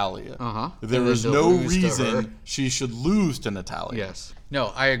than Natalya, there is no reason she should lose to Natalya. Yes.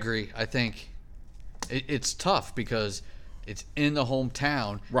 No, I agree. I think it's tough because it's in the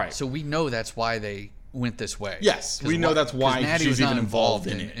hometown. Right. So we know that's why they went this way. Yes, we know that's why Natty she's was even involved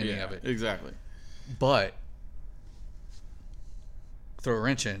in any of it. Exactly. But throw a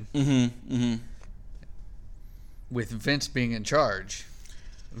wrench in. With Vince being in charge,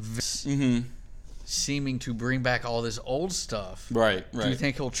 Vince seeming to bring back all this old stuff. Right. Do you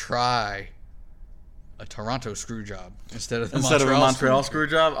think he'll try a Toronto screw job instead of a Montreal screw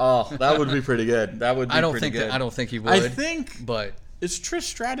job? Oh, that would be pretty good. That would be pretty good. I don't think he would. I think. But is Trish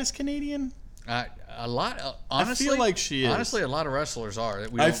Stratus Canadian? A lot. Honestly, I feel like she is. Honestly, a lot of wrestlers are.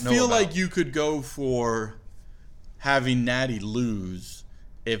 That we I don't know feel about. like you could go for having Natty lose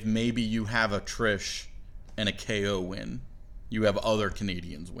if maybe you have a Trish and a KO win. You have other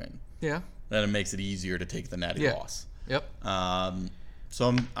Canadians win. Yeah. Then it makes it easier to take the Natty loss. Yep.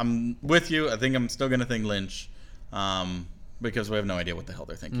 So I'm with you. I think I'm still gonna think Lynch, because we have no idea what the hell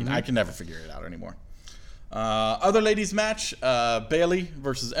they're thinking. I can never figure it out anymore. Other ladies match: Bayley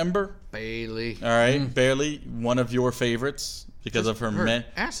versus Ember. Bayley. All right, Bayley, one of your favorites because of her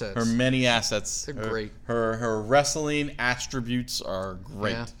assets. Her many assets. They're great. Her wrestling attributes are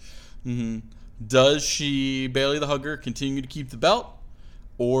great. Yeah. Does Bayley the Hugger continue to keep the belt,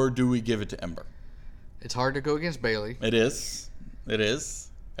 or do we give it to Ember? It's hard to go against Bayley. It is.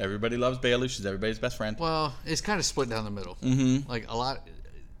 Everybody loves Bayley. She's everybody's best friend. Well, it's kind of split down the middle. Like a lot.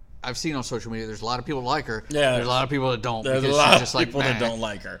 I've seen on social media, there's a lot of people that like her. Yeah. There's a lot of people that don't. There's a lot of people that don't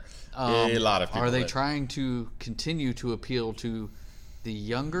like her. A lot of people. Are they trying to continue to appeal to the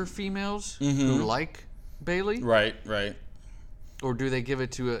younger females who like Bayley? Right. Or do they give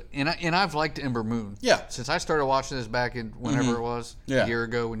it to and I've liked Ember Moon. Yeah. Since I started watching this back in whenever it was, a year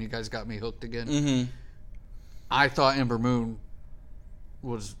ago when you guys got me hooked again. I thought Ember Moon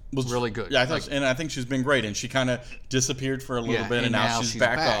was really good. Yeah, I think she's been great, and she kind of disappeared for a little bit, and now she's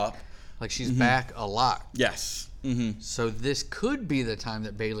back up. Like she's back a lot. Yes. So this could be the time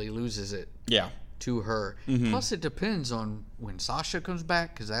that Bayley loses it. Yeah. To her. Plus, it depends on when Sasha comes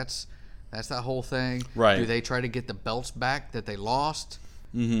back, because that's that whole thing. Right. Do they try to get the belts back that they lost?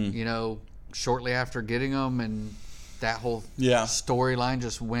 You know, shortly after getting them, and that whole storyline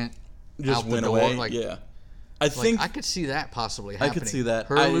just went out the door. Away. Like, yeah. I think I could see that possibly happening. I could see that.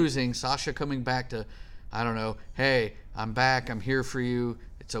 Her losing, Sasha coming back to, I don't know, hey, I'm back, I'm here for you,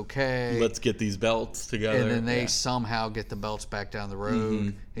 it's okay. Let's get these belts together. And then they somehow get the belts back down the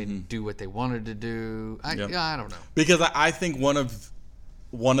road and do what they wanted to do. I don't know. Because I think one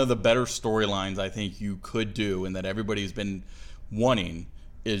of the better storylines I think you could do, and that everybody's been wanting,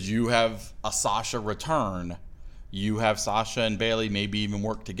 is you have a Sasha return. You have Sasha and Bayley maybe even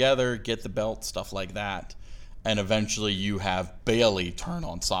work together, get the belt, stuff like that. And eventually you have Bayley turn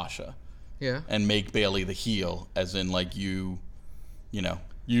on Sasha. Yeah. And make Bayley the heel, as in like you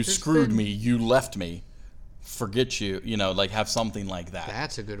screwed me, you left me, forget you, like have something like that.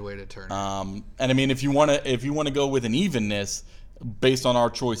 That's a good way to turn it. And I mean, if you want to go with an evenness based on our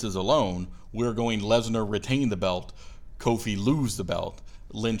choices alone, we're going Lesnar retain the belt, Kofi lose the belt,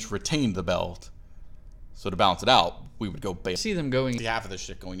 Lynch retain the belt. So to balance it out, we would go Bayley. See them going. Half of this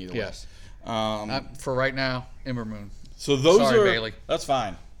shit going either way. Yes. For right now, Ember Moon. So those Sorry, Bayley. That's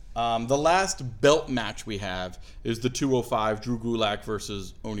fine. The last belt match we have is the 205 Drew Gulak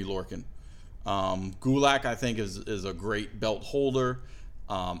versus Oney Lorcan. Gulak, I think, is a great belt holder.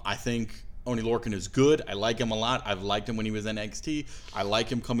 I think Oney Lorcan is good. I like him a lot. I've liked him when he was in NXT. I like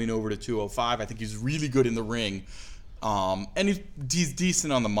him coming over to 205. I think he's really good in the ring. And he's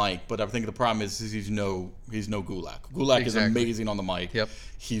decent on the mic, but I think the problem is he's no Gulak. Gulak is amazing on the mic. Yep.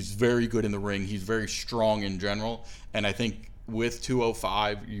 He's very good in the ring. He's very strong in general. And I think with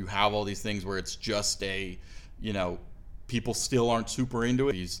 205, you have all these things where it's just people still aren't super into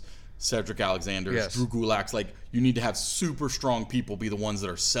it. He's Cedric Alexander, Drew Gulak's like, you need to have super strong people be the ones that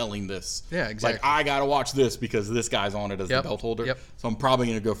are selling this. Yeah, exactly. Like, I got to watch this because this guy's on it as the belt holder. Yep. So I'm probably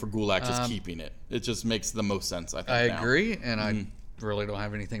going to go for Gulak just keeping it. It just makes the most sense, I think. I agree, and I really don't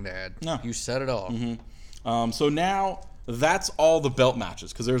have anything to add. No. You said it all. So now that's all the belt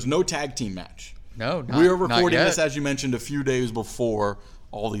matches because there's no tag team match. No, we are recording this, as you mentioned, a few days before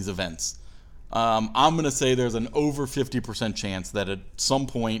all these events. I'm going to say there's an over 50% chance that at some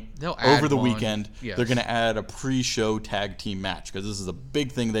point over the weekend, they're going to add a pre-show tag team match because this is a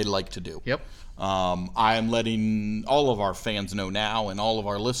big thing they like to do. Yep. I am letting all of our fans know now and all of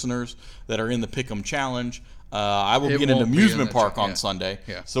our listeners that are in the Pick'em Challenge. I will be in an amusement park on Sunday,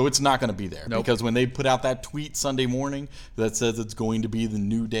 so it's not going to be there because when they put out that tweet Sunday morning that says it's going to be the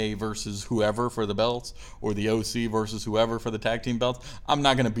New Day versus whoever for the belts or the OC versus whoever for the tag team belts, I'm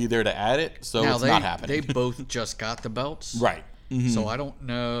not going to be there to add it, so it's not happening. They both just got the belts, right? So I don't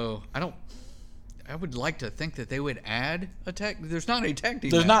know. I would like to think that they would add a tag. There's not a tag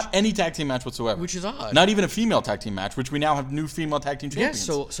team. There's not any tag team match whatsoever, which is odd. Not even a female tag team match, which we now have new female tag team champions.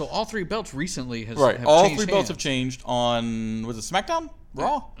 Yes, so all three belts recently have all changed three belts have changed on was it SmackDown?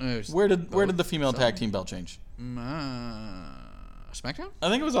 Raw? Where did the female tag team belt change? SmackDown? I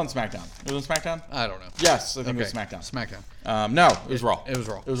think it was on SmackDown. It was on SmackDown? I don't know. Yes, I think it was SmackDown. SmackDown. No, it was Raw. It was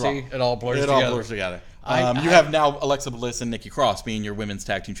Raw. It was Raw. It all blurs together. It all blurs together. You have now Alexa Bliss and Nikki Cross being your women's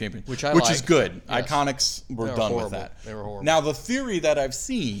tag team champion, which is good. Yes. Iconics were done horrible. With that. They were horrible. Now, the theory that I've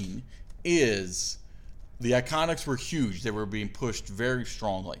seen is the Iconics were huge. They were being pushed very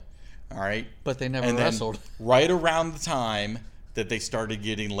strongly. All right? But they never wrestled. Right around the time that they started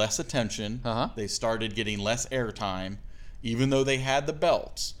getting less attention, they started getting less airtime, even though they had the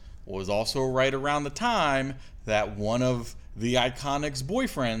belts. It was also right around the time that one of the Iconics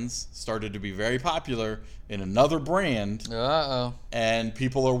boyfriends started to be very popular in another brand. Uh-oh. And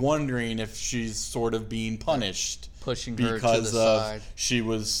people are wondering if she's sort of being punished. Pushing her to the because side. she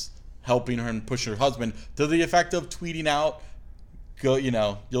was helping her and pushing her husband to the effect of tweeting out, "Go,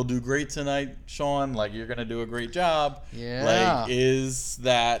 you'll do great tonight, Sean. Like, you're gonna do a great job." Yeah. Like, is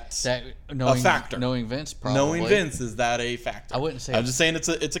that knowing, a factor? Knowing Vince, probably. Knowing Vince, is that a factor? I wouldn't say. I'm just saying it's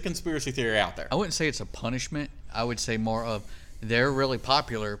a conspiracy theory out there. I wouldn't say it's a punishment. I would say more of they're really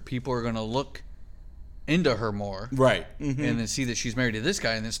popular. People are gonna look into her more, right? And then see that she's married to this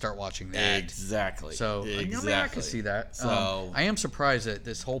guy, and then start watching that. Exactly. So exactly. I can see that. So I am surprised that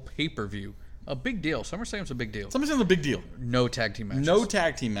this whole pay-per-view, a big deal. SummerSlam's a big deal. SummerSlam's a big deal. No tag team matches. No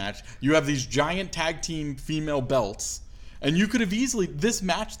tag team match. You have these giant tag team female belts, and you could have easily this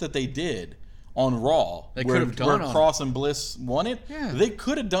match that they did on Raw, where Cross and Bliss won it. Yeah. They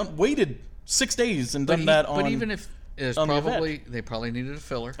could have waited 6 days and done that on. But even if it's they probably needed a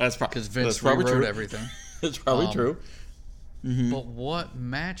filler. That's because Vince rewrote everything. That's probably true. Mm-hmm. But what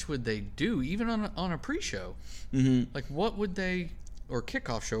match would they do, even on a pre-show? Mm-hmm. Like, what would they, or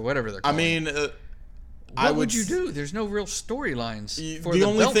kickoff show, whatever they're calling it. What would you do? There's no real storylines for the the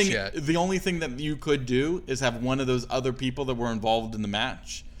only belts thing. yet. The only thing that you could do is have one of those other people that were involved in the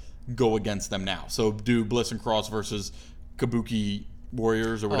match go against them now. So do Bliss and Cross versus Kabuki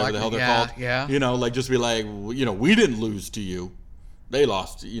Warriors or whatever the hell they're called. Yeah. Just be like, we didn't lose to you. They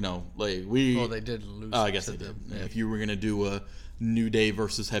lost, like we. Well, they did lose. I guess they did. Yeah, if you were gonna do a New Day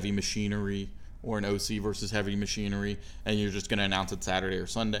versus Heavy Machinery or an OC versus Heavy Machinery, and you're just gonna announce it Saturday or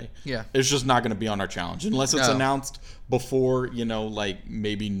Sunday, it's just not gonna be on our challenge unless it's announced before, like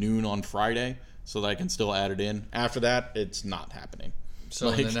maybe noon on Friday, so that I can still add it in. After that, it's not happening. So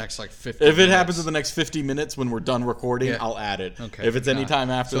in the next 50 If minutes. it happens in the next 50 minutes when we're done recording, I'll add it. Okay. If it's any time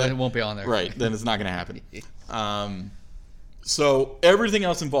after that, it won't be on there. Right, then it's not gonna happen. So everything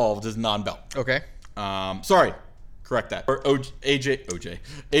else involved is non-belt. Okay. Sorry, correct that. Or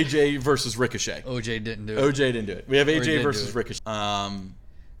AJ versus Ricochet. OJ didn't do it. OJ didn't do it. We have AJ versus Ricochet.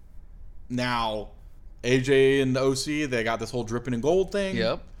 Now, AJ and the OC, they got this whole dripping in gold thing.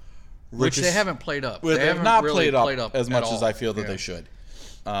 Yep. Which they haven't played up. They have not really played up as much all. as I feel that they should.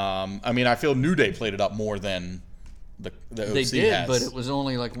 I feel New Day played it up more than the OC They did, has. but it was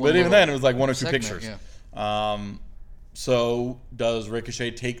only like one. But even then, it was like one or two segment, pictures. Yeah. So does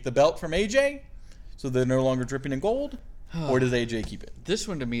Ricochet take the belt from AJ so they're no longer dripping in gold? Or does AJ keep it? This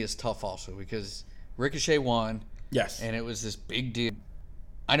one to me is tough also because Ricochet won. Yes. And it was this big deal.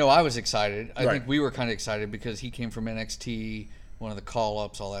 I know I was excited. I Right. think we were kind of excited because he came from NXT, one of the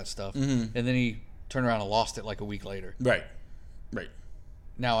call-ups, all that stuff. Mm-hmm. And then he turned around and lost it like a week later. Right.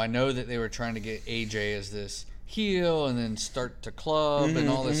 Now, I know that they were trying to get AJ as this heel and then start to club and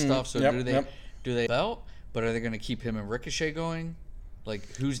all this stuff. So do they belt? But are they going to keep him and Ricochet going?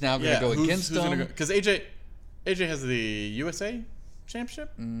 Like, who's now going to go against them? Because AJ has the USA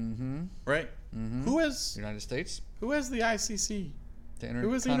Championship, right? Mm-hmm. Who has United States? Who has the ICC?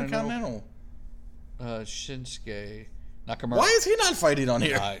 Who is the Intercontinental? Shinsuke Nakamura. Why is he not fighting on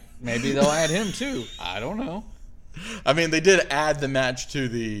here? Maybe they'll add him too. I don't know. They did add the match to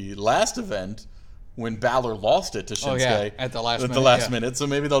the last event when Balor lost it to Shinsuke at the last minute. So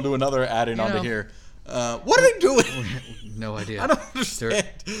maybe they'll do another adding onto here. What are they doing? No idea. I don't understand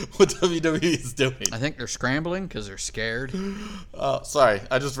what WWE is doing. I think they're scrambling because they're scared. Sorry,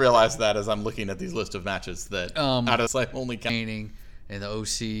 I just realized that as I'm looking at these list of matches that out of sight only counting and the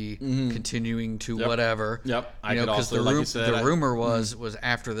OC continuing to whatever. Yep. Because the rumor was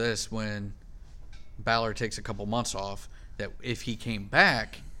after this when Balor takes a couple months off that if he came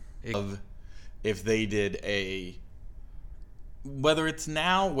back, if they did whether it's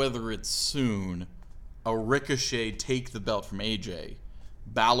now, whether it's soon, a Ricochet take the belt from AJ,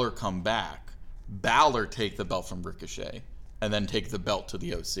 Balor come back, Balor take the belt from Ricochet, and then take the belt to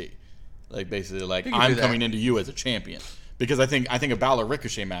the OC. Like basically, like I'm coming into you as a champion. Because I think a Balor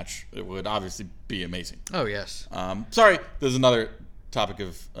Ricochet match would obviously be amazing. Oh yes. Sorry, there's another topic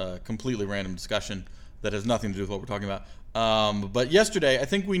of completely random discussion that has nothing to do with what we're talking about. But yesterday, I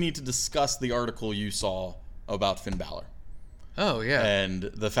think we need to discuss the article you saw about Finn Balor. Oh yeah. And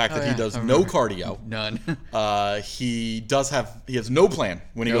the fact that he does no cardio. None. He has no plan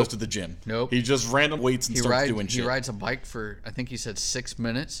when he goes to the gym. Nope. He just random weights and starts doing shit. He rides a bike for I think he said 6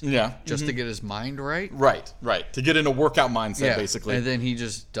 minutes. Yeah. Just to get his mind right. Right. To get in a workout mindset, basically. And then he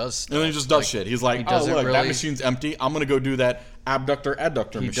just does stuff. And then he just does shit. He's like, that machine's empty. I'm gonna go do that abductor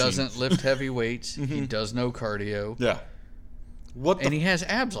adductor machine. He doesn't lift heavy weights. He does no cardio. Yeah. And he has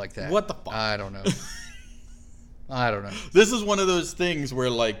abs like that. What the fuck? I don't know. This is one of those things where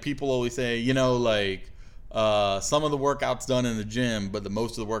like people always say, some of the workouts done in the gym, but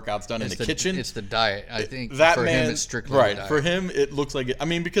most of the workouts done in the kitchen. It's the diet. I think that for man, him, it's strictly right. the diet. For him, it looks like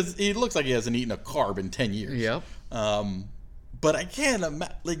because he looks like he hasn't eaten a carb in 10 years. Yep. But I can't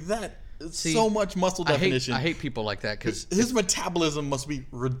imagine like that. So much muscle definition. I hate people like that because his metabolism must be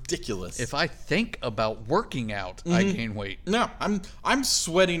ridiculous. If I think about working out, I gain weight. No, I'm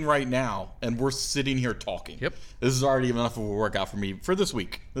sweating right now, and we're sitting here talking. Yep. This is already enough of a workout for me for this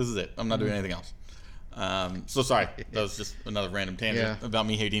week. This is it. I'm not doing anything else. So sorry. That was just another random tangent about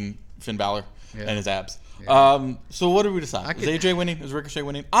me hating Finn Balor and his abs. Yeah. So what did we decide? Is AJ winning? Is Ricochet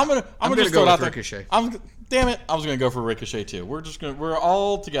winning? I'm gonna just go throw it out with there. Ricochet. Damn it! I was gonna go for Ricochet too. We're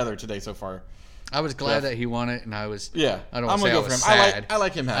all together today so far. I was glad that he won it, and I was. Yeah, I don't I'm want to say go I was for him. sad. I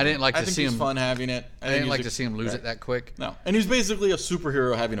like him. I didn't like to see him. It's fun having it. I didn't like to see him lose it that quick. No, and he's basically a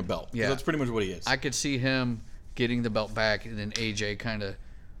superhero having a belt. Yeah, that's pretty much what he is. I could see him getting the belt back, and then AJ kind of.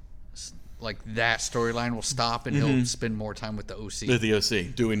 Like that storyline will stop, and he'll spend more time with the OC. With the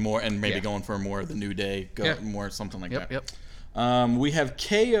OC, doing more, and maybe going for more of the New Day, more something like that. Yep. We have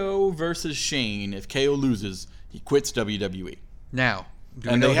KO versus Shane. If KO loses, he quits WWE. Now,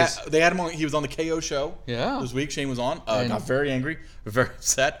 and they had him on. He was on the KO show. Yeah. This week, Shane was on. Got very angry, very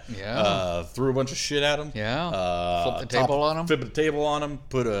upset. Yeah. Threw a bunch of shit at him. Yeah. Flipped the table on him.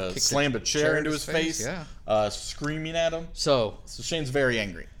 Slammed a chair into his face. Yeah. Screaming at him. So Shane's very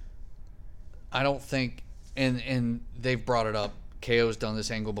angry. I don't think, and they've brought it up. KO's done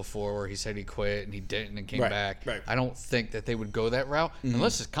this angle before where he said he quit and he didn't and came back. Right. I don't think that they would go that route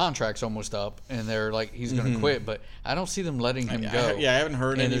unless his contract's almost up and they're like he's going to quit. But I don't see them letting him go. I haven't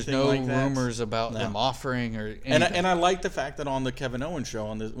heard anything like that. And there's no rumors about them offering or anything. And I like the fact that on the Kevin Owens show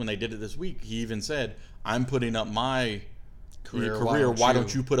when they did it this week, he even said, "I'm putting up my career. Why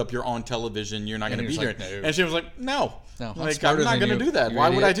don't you put up your on television? You're not going to be here." No. And she was like, "No, I'm not going to do that. Why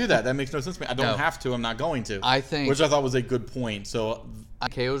would I do that? That makes no sense to me. I don't No. have to. I'm not going to." I think, which I thought was a good point. So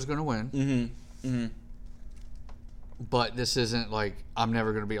KO's going to win. But this isn't like I'm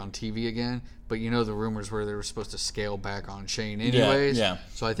never going to be on TV again. But you know the rumors where they were supposed to scale back on Shane anyways. Yeah.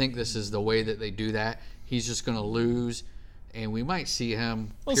 So I think this is the way that they do that. He's just going to lose. And we might see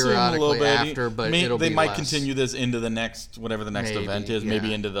him periodically after, but they might continue this into the next, whatever the next event is,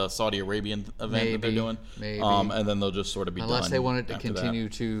 maybe into the Saudi Arabian event that they're doing. Maybe. And then they'll just sort of be done. Unless they want it to continue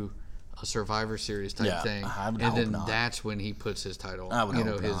to a Survivor Series type thing. And then that's when he puts his title,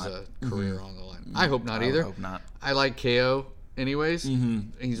 his career on the line. I hope not either. I hope not. I like KO anyways.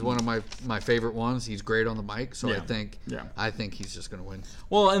 He's one of my favorite ones. He's great on the mic, so I think he's just going to win.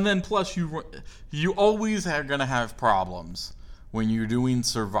 Well, and then plus you always are going to have problems when you're doing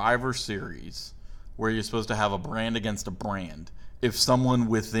Survivor Series where you're supposed to have a brand against a brand. If someone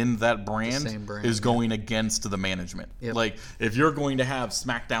within that brand is going against the management. Yep. Like, if you're going to have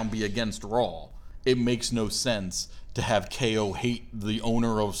SmackDown be against Raw, it makes no sense to have KO hate the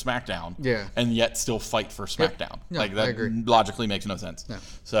owner of SmackDown and yet still fight for SmackDown. No, like, that I agree. logically makes no sense. No.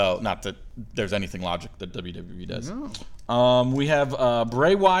 So, not that there's anything logic that WWE does. No. We have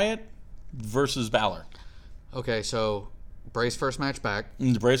Bray Wyatt versus Balor. Okay, so Bray's first match back.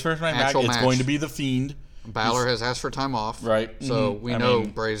 Bray's first match back. It's going to be The Fiend. Balor has asked for time off, right? So we know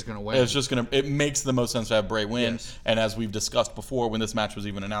Bray's going to win. It's just going to. It makes the most sense to have Bray win, and as we've discussed before, when this match was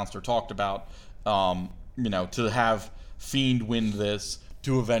even announced or talked about, to have Fiend win this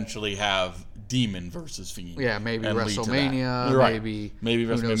to eventually have Demon versus Fiend. Yeah, maybe WrestleMania, maybe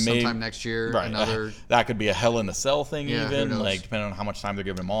WrestleMania, sometime next year. Right. Another that could be a Hell in a Cell thing, even like depending on how much time they're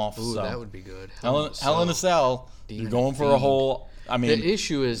giving him off. Ooh, that would be good. Hell in a Cell. You're going for a whole. I mean, the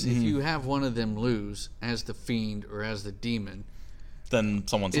issue is if you have one of them lose as the Fiend or as the Demon, then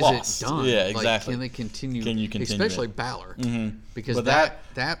someone's lost. Is it done? Yeah, exactly. Can they continue? Can you continue? Especially Balor, because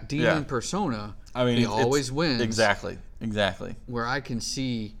that Demon persona, he always wins. Exactly. Where I can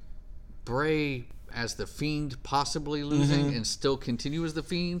see Bray as the Fiend possibly losing and still continue as the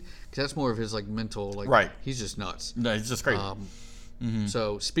Fiend, because that's more of his mental. He's just nuts. No, he's just crazy.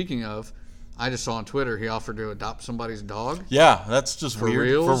 So speaking of. I just saw on Twitter he offered to adopt somebody's dog. Yeah, that's just weird.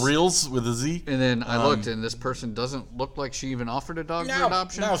 Reals? For reals with a Z. And then I looked, and this person doesn't look like she even offered a dog for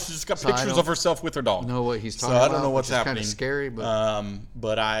adoption. No, she just got pictures of herself with her dog. Know what he's talking about. So I don't know what's happening. Kind of scary, but I'm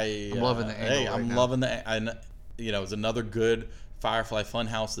loving the angle. I'm loving the. It's another good Firefly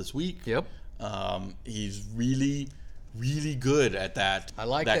Funhouse this week. Yep. He's really good at that. I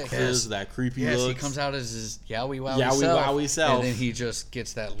like that fizz, that creepy look. He comes out as his yowie wowie self. And then he just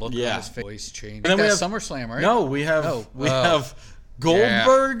gets that look on his face. Voice change. And then we have SummerSlam, right? No, we have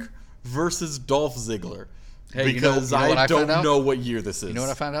Goldberg versus Dolph Ziggler. Hey, because I don't know what year this is. You know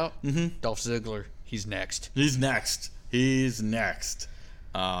what I found out? Dolph Ziggler. He's next.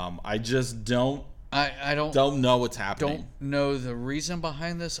 I just don't I don't know what's happening. Don't know the reason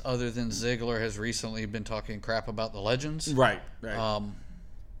behind this other than Ziggler has recently been talking crap about the Legends. Right.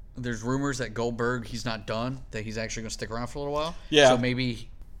 There's rumors that Goldberg, he's not done, that he's actually going to stick around for a little while. Yeah. So maybe,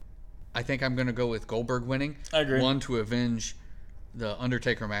 I think I'm going to go with Goldberg winning. I agree. One, to avenge the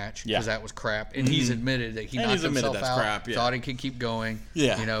Undertaker match, because that was crap. And he's admitted that he And knocked he's admitted himself that's out, crap, yeah. thought he could keep going.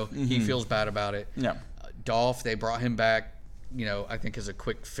 Yeah. You know, he feels bad about it. Yeah. Dolph, they brought him back, you know, I think as a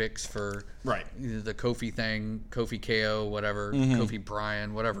quick fix for the Kofi thing, Kofi KO, whatever, Kofi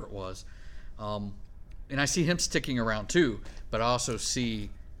Bryan, whatever it was. And I see him sticking around too, but I also see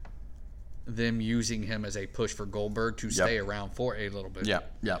them using him as a push for Goldberg to stay around for a little bit.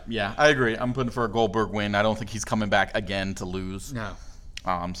 Yeah. I agree. I'm putting for a Goldberg win. I don't think he's coming back again to lose. No.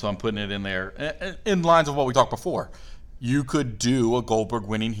 So I'm putting it in there in lines of what we talked before. You could do a Goldberg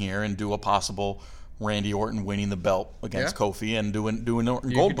winning here and do a possible Randy Orton winning the belt against Kofi and doing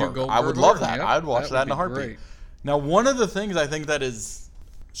Orton Goldberg. I would love that. I'd watch that in a heartbeat. Great. Now, one of the things I think that is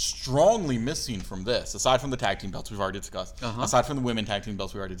strongly missing from this, aside from the tag team belts we've already discussed, aside from the women tag team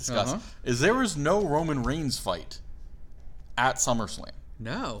belts we already discussed, is there was no Roman Reigns fight at SummerSlam.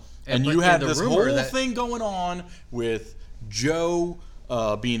 No. And you had this whole thing going on with Joe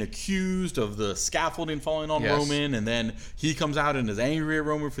being accused of the scaffolding falling on Roman, and then he comes out and is angry at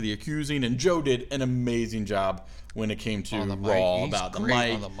Roman for the accusing, and Joe did an amazing job when it came to Raw about the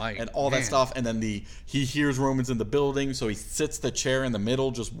mic and all that stuff. And then he hears Roman's in the building, so he sits the chair in the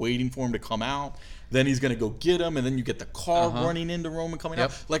middle just waiting for him to come out. Then he's going to go get him, and then you get the car running into Roman coming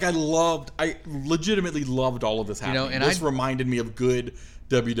out. Like, I legitimately loved all of this happening. You know, and this reminded me of good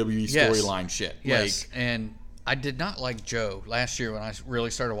WWE storyline shit. Yes, like, and I did not like Joe last year when I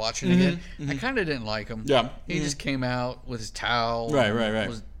really started watching again. I kind of didn't like him. Yeah. He just came out with his towel. Right.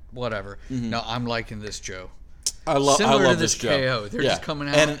 Was whatever. No, I'm liking this Joe. I love this Joe. KO. They're just coming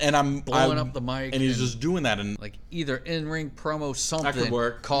out and I'm blowing up the mic. And he's just doing that. And like either in-ring promo, something, could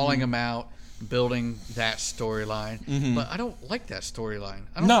work. Calling him out, building that storyline. But I don't like that storyline.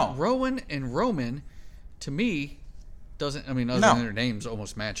 Rowan and Roman, to me, doesn't, I mean, other than their names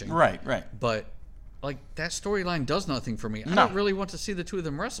almost matching. Right. But like, that storyline does nothing for me. I don't really want to see the two of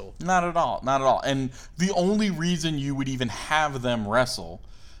them wrestle. Not at all. And the only reason you would even have them wrestle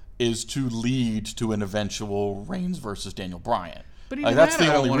is to lead to an eventual Reigns versus Daniel Bryan. But even that's that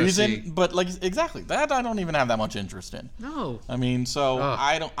the I only don't reason. See. But like, exactly that I don't even have that much interest in. No. I mean, so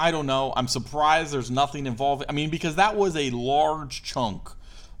I don't know. I'm surprised there's nothing involved. I mean, because that was a large chunk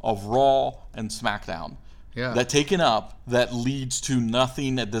of Raw and SmackDown that taken up that leads to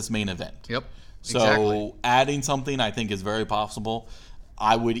nothing at this main event. Yep. So exactly. Adding something, I think, is very possible.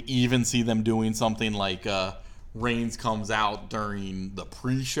 I would even see them doing something like Reigns comes out during the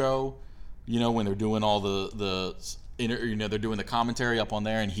pre-show, you know, when they're doing all they're doing the commentary up on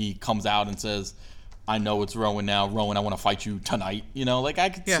there, and he comes out and says, "I know it's Rowan now. Rowan, I want to fight you tonight." You know, like I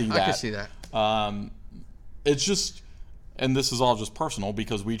could see that. I could see that. It's just, and this is all just personal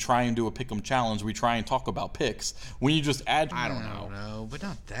because we try and do a pick'em challenge. We try and talk about picks. When you just add, I don't know. No, but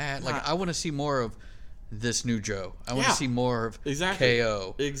not that. Like, I want to see more of this new Joe. I want to see more of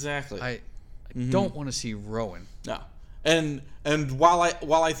KO. Exactly. I don't want to see Rowan. No. And while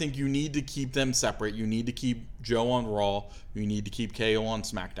I think you need to keep them separate, you need to keep Joe on Raw, you need to keep KO on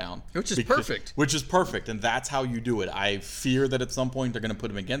SmackDown. Which is perfect. Which is perfect, and that's how you do it. I fear that at some point they're going to put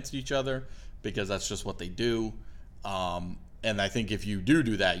them against each other because that's just what they do. And I think if you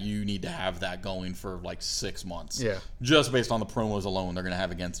do that, you need to have that going for like 6 months. Yeah. Just based on the promos alone they're going to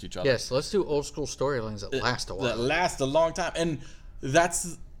have against each other. Yes, let's do old school storylines that last a while. That last a long time. And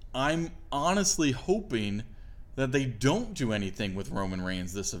I'm honestly hoping that they don't do anything with Roman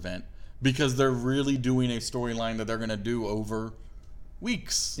Reigns this event because they're really doing a storyline that they're going to do over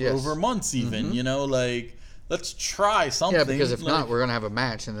weeks, over months even, you know, like let's try something. Yeah, because if not, we're going to have a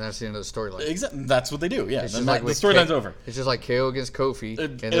match and that's the end of the storyline. Exactly. That's what they do. Yeah. Then the storyline's over. It's just like KO against Kofi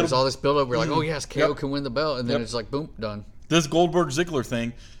and there's all this build up. We're like, oh yes, KO can win the belt. And then it's like, boom, done. This Goldberg-Ziggler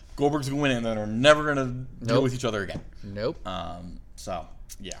thing, Goldberg's going to win it and then they're never going to deal with each other again. Nope. So,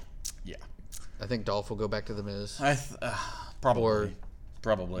 yeah. I think Dolph will go back to The Miz.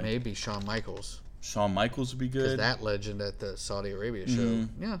 Probably. Maybe Shawn Michaels. Shawn Michaels would be good. That legend at the Saudi Arabia show.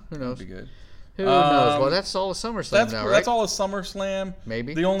 Yeah, who knows? That'd be good. Who knows? Well, that's all of SummerSlam now, right? That's all of SummerSlam.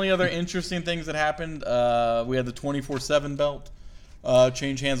 Maybe. The only other interesting things that happened, we had the 24/7 belt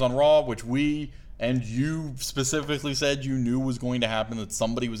change hands on Raw, which we and you specifically said you knew was going to happen, that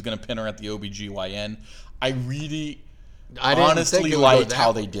somebody was going to pin her at the OBGYN. I honestly liked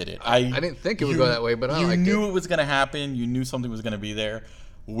how they did it. I didn't think it would go that way, but I liked it. You knew it was going to happen. You knew something was going to be there.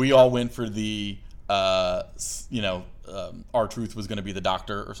 We all went for the R-Truth was going to be the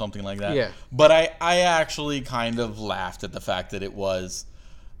Doctor or something like that. Yeah. But I actually kind of laughed at the fact that it was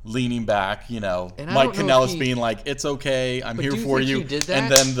leaning back, Mike Kanellis being like, "It's okay, I'm here for you," and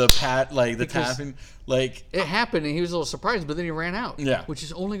then the tapping, like it happened, and he was a little surprised, but then he ran out. Yeah, which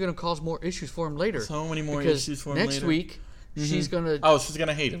is only going to cause more issues for him later. So many more issues for him later. Next week, she's gonna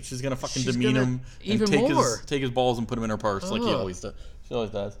hate him. She's gonna fucking demean him even and take his balls and put them in her purse like he always does. She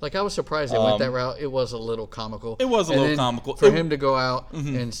always does. Like, I was surprised they went that route. It was a little comical. It was a little comical for him to go out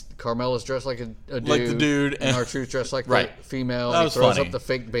and Carmella's dressed like a dude, like the dude, and R-Truth dressed like the female. That was throws funny. up the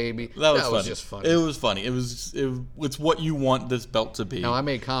fake baby. That was just funny. It was funny. It's what you want this belt to be. Now, I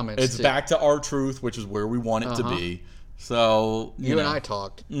made comments. It's back to R-Truth, which is where we want it to be. So you and I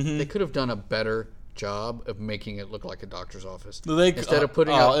talked. They could have done a better job of making it look like a doctor's office instead of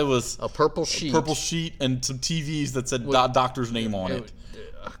putting out it was a purple sheet and some TVs that said doctor's name on it.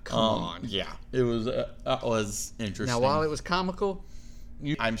 Come on. Yeah, it was interesting. Now, while it was comical,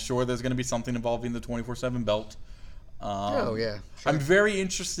 I'm sure there's going to be something involving the 24/7 belt. Oh yeah, sure. I'm very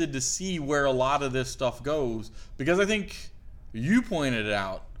interested to see where a lot of this stuff goes, because I think you pointed it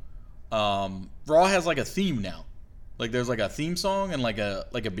out. Raw has like a theme now. Like, there's like a theme song and like a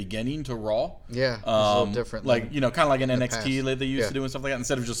beginning to Raw. Yeah, it's a little different. Like, kind of like an NXT like they used to do and stuff like that,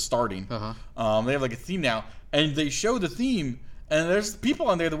 instead of just starting. They have like a theme now, and they show the theme, and there's people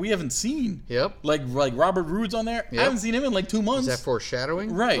on there that we haven't seen. Yep. Like Robert Roode's on there. Yep. I haven't seen him in like 2 months. Is that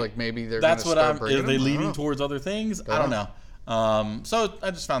foreshadowing? Right. Like, maybe they're That's gonna what start I'm. bringing Are they them? leading towards other things? I don't know. So I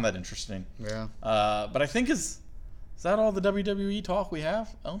just found that interesting. Yeah. But I think is that all the WWE talk we have?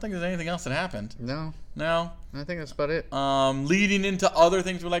 I don't think there's anything else that happened. No. I think that's about it. Leading into other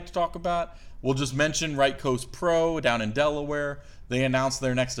things we'd like to talk about, we'll just mention Right Coast Pro down in Delaware. They announced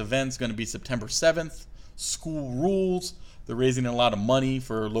their next event's going to be September 7th. School Rules. They're raising a lot of money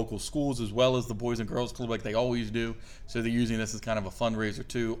for local schools as well as the Boys and Girls Club, like they always do. So they're using this as kind of a fundraiser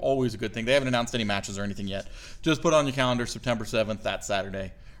too. Always a good thing. They haven't announced any matches or anything yet. Just put on your calendar September 7th, that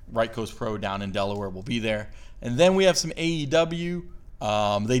Saturday. Right Coast Pro down in Delaware will be there. And then we have some AEW.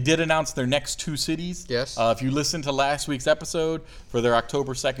 They did announce their next 2 cities. Yes. If you listened to last week's episode for their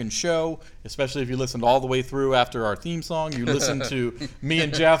October 2nd show, especially if you listened all the way through after our theme song, you listened to me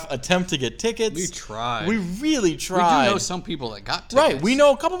and Jeff attempt to get tickets. We tried. We really tried. We do know some people that got tickets. Right. We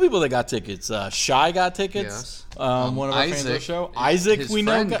know a couple people that got tickets. Shy got tickets. Yes. One of our fans of the show. Isaac, we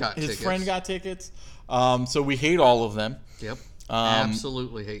know, his friend got tickets. So we hate all of them. Yep.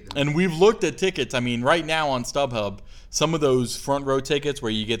 Absolutely hate them. And we've looked at tickets. I mean, right now on StubHub, some of those front row tickets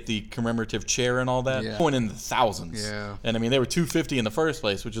where you get the commemorative chair and all that, going in the thousands. Yeah. And I mean, they were $250 in the first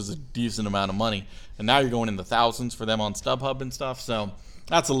place, which is a decent amount of money. And now you're going in the thousands for them on StubHub and stuff. So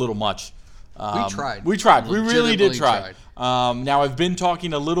that's a little much. We tried. We really did try. Now, I've been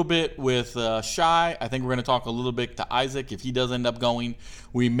talking a little bit with Shy. I think we're going to talk a little bit to Isaac. If he does end up going,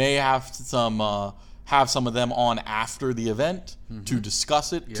 we may have some of them on after the event to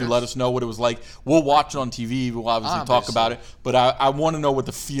discuss it, to let us know what it was like. We'll watch it on TV. We'll obviously talk about it. But I want to know what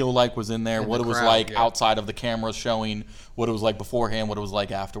the feel like was in there, what it was like outside of the cameras showing, what it was like beforehand, what it was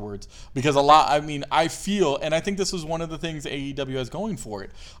like afterwards. Because I feel, and I think this is one of the things AEW has going for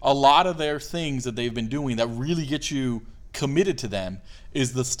it, a lot of their things that they've been doing that really get you committed to them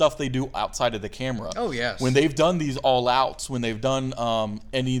is the stuff they do outside of the camera. Oh, yes. When they've done these all-outs, when they've done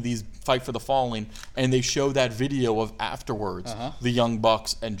any of these Fight for the Fallen, and they show that video of afterwards, the Young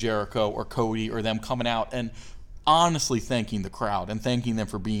Bucks and Jericho or Cody or them coming out and honestly thanking the crowd and thanking them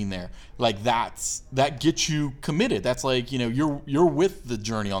for being there. Like, that gets you committed. That's like, you're with the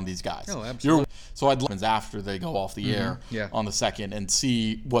journey on these guys. Oh, absolutely. So I'd love after they go off the air on the 2nd and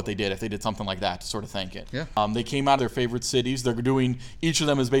see what they did, if they did something like that to sort of thank it. Yeah. They came out of their favorite cities. They're doing, each of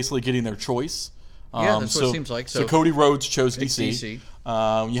them is basically getting their choice. That's what it seems like. So Cody Rhodes chose DC.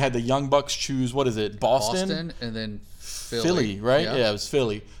 You had the Young Bucks choose, what is it, Boston and then Philly, right? Yeah, it was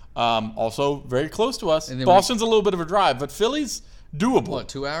Philly. Also very close to us. Boston's a little bit of a drive, but Philly's doable. What,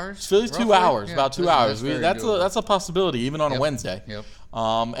 2 hours? Philly's roughly? 2 hours, about 2 hours. That's a possibility, even on a Wednesday. Yep.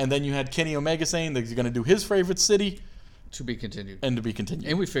 And then you had Kenny Omega saying that he's going to do his favorite city. To be continued. And to be continued.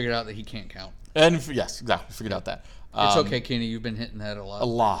 And we figured out that he can't count. And yes, exactly. We figured out that. It's okay, Kenny. You've been hitting that a lot. A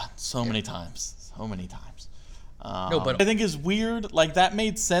lot. So many times. So many times. No, but I think it's weird. Like, that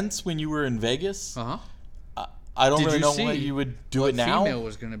made sense when you were in Vegas. I don't really know why you would do it now. What female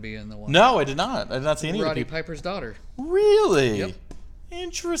was going to be in the one? No, I did not. I did not see any of the Roddy people. Piper's daughter. Really? Yep.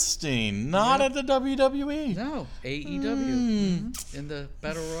 Interesting. Not at the WWE. No, AEW in the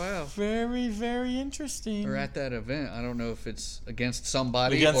Battle Royale. Very, very interesting. Or at that event. I don't know if it's against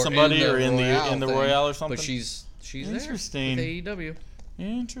somebody or in the Royale or something. But she's interesting there with AEW.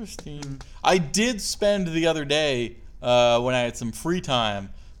 Interesting. I did spend the other day when I had some free time.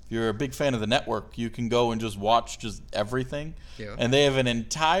 If you're a big fan of the network, you can go and just watch just everything. Yeah. And they have an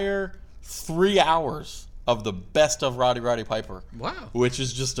entire 3 hours of the best of Roddy Piper. Wow. Which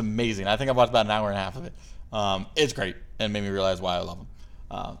is just amazing. I think I watched about an hour and a half of it. It's great and made me realize why I love him.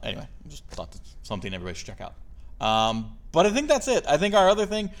 Anyway, just thought that's something everybody should check out. But I think that's it. I think our other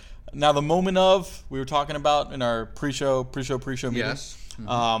thing, now the moment of, we were talking about in our pre-show meeting. Yes.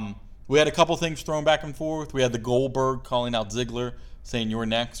 Mm-hmm. We had a couple things thrown back and forth. We had the Goldberg calling out Ziggler, saying you're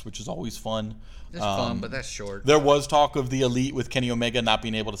next, which is always fun. It's fun, but that's short. There was talk of the Elite with Kenny Omega not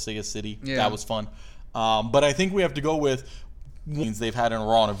being able to say a city. Yeah. That was fun. But I think we have to go with means they've had in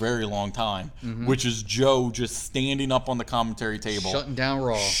Raw in a very long time, which is Joe just standing up on the commentary table.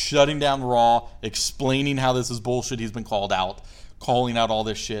 Shutting down Raw, explaining how this is bullshit. He's been called out, calling out all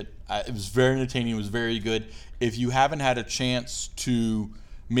this shit. It was very entertaining. It was very good. If you haven't had a chance to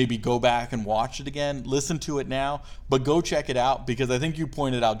maybe go back and watch it again, listen to it now, but go check it out because I think you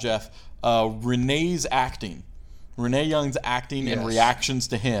pointed out, Jeff, Renee Young's acting and reactions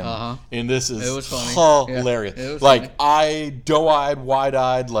to him, and this is hilarious. Yeah, like funny. I doe-eyed,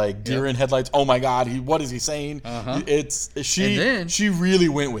 wide-eyed, like deer in headlights. Oh my God, what is he saying? She really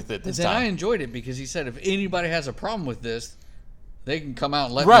went with it this time. I enjoyed it because he said if anybody has a problem with this, they can come out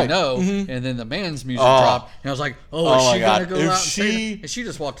and let me know. And then the man's music dropped, and I was like, is she gonna go out and say that? And she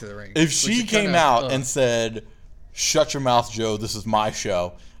just walked to the ring. If she came out and said, "Shut your mouth, Joe. This is my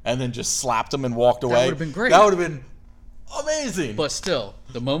show," and then just slapped him and walked away, that would have been great. That would have been amazing. But still,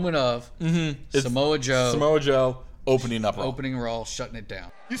 the moment of Samoa Joe opening Raw, shutting it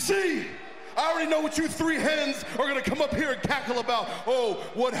down. You see, I already know what you three hens are going to come up here and cackle about. Oh,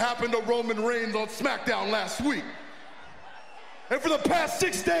 what happened to Roman Reigns on SmackDown last week? And for the past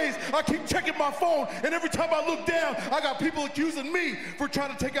 6 days, I keep checking my phone, and every time I look down, I got people accusing me for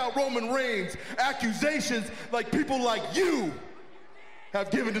trying to take out Roman Reigns. Accusations like people like you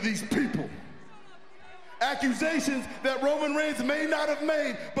have given to these people. Accusations that Roman Reigns may not have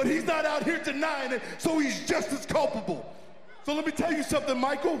made, but he's not out here denying it, so he's just as culpable. So let me tell you something,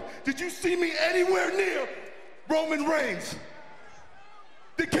 Michael. Did you see me anywhere near Roman Reigns?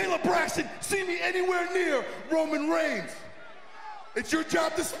 Did Caleb Braxton see me anywhere near Roman Reigns? It's your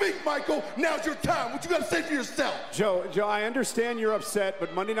job to speak, Michael. Now's your time. What you got to say for yourself? Joe, I understand you're upset,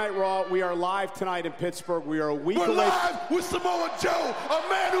 but Monday Night Raw, we are live tonight in Pittsburgh. We are a week We're late. live with Samoa Joe, a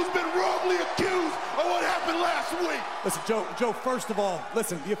man who's been wrongly accused of what happened last week. Listen, Joe, first of all,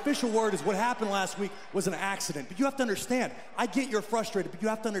 listen, the official word is what happened last week was an accident. But you have to understand, I get you're frustrated, but you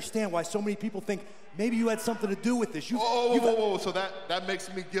have to understand why so many people think maybe you had something to do with this. Whoa. So that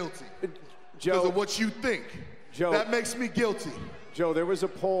makes me guilty. Joe, because of what you think. Joe, that makes me guilty. Joe, there was a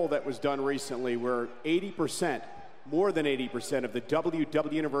poll that was done recently where 80%, more than 80% of the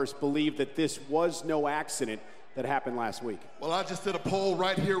WWE Universe believe that this was no accident that happened last week. Well, I just did a poll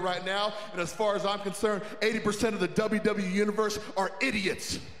right here, right now, and as far as I'm concerned, 80% of the WWE Universe are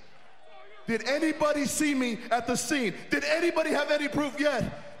idiots. Did anybody see me at the scene? Did anybody have any proof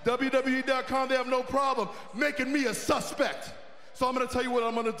yet? WWE.com, they have no problem making me a suspect. So I'm going to tell you what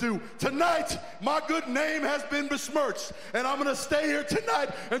I'm going to do. Tonight, my good name has been besmirched, and I'm going to stay here tonight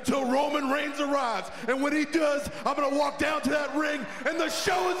until Roman Reigns arrives. And when he does, I'm going to walk down to that ring, and the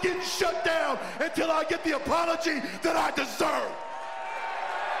show is getting shut down until I get the apology that I deserve.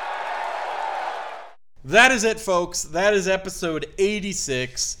 That is it, folks. That is episode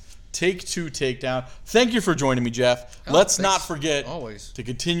 86. Take Two Takedown. Thank you for joining me, Jeff. Let's not forget to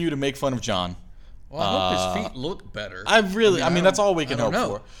continue to make fun of John. Well, I hope his feet look better. I mean, that's all we can hope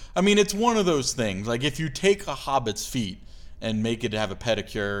for. I mean, it's one of those things. Like, if you take a hobbit's feet and make it have a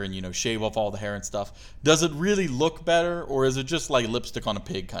pedicure and, shave off all the hair and stuff, does it really look better, or is it just like lipstick on a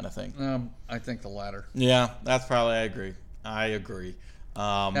pig kind of thing? I think the latter. Yeah, that's probably, I agree.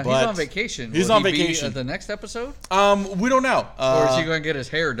 Now, he's on vacation. He's on vacation. Be at the next episode? We don't know. Or is he going to get his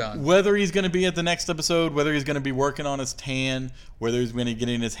hair done? Whether he's going to be at the next episode, whether he's going to be working on his tan, whether he's going to get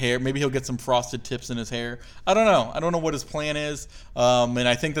in his hair. Maybe he'll get some frosted tips in his hair. I don't know. I don't know what his plan is. And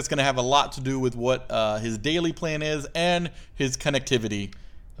I think that's going to have a lot to do with what his daily plan is and his connectivity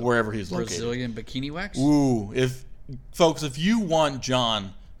wherever he's located. Brazilian bikini wax? Ooh. If you want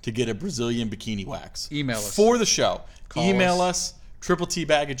John to get a Brazilian bikini wax, email us. For the show. Email us.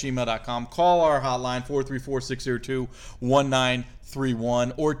 TripleTbag@gmail.com. Call our hotline,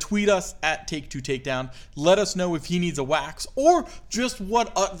 434-602-1931, or tweet us at Take2Takedown. Let us know if he needs a wax or just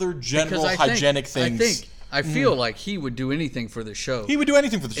what other general hygienic things I feel like he would do anything for the show. He would do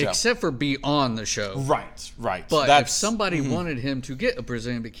anything for the show. Except for be on the show. Right. But if somebody wanted him to get a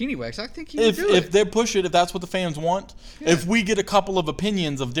Brazilian bikini wax, I think he would do it. If they push it, if that's what the fans want, if we get a couple of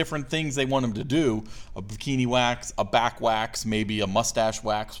opinions of different things they want him to do, a bikini wax, a back wax, maybe a mustache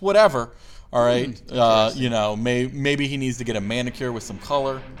wax, whatever, all right, maybe he needs to get a manicure with some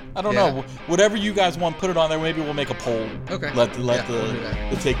color. I don't know. Whatever you guys want, put it on there. Maybe we'll make a poll. Okay. Let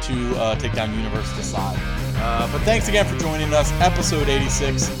the Take Two Takedown universe decide. But thanks again for joining us. Episode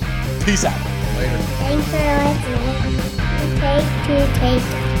 86. Peace out. Later. Thanks for listening to Take Two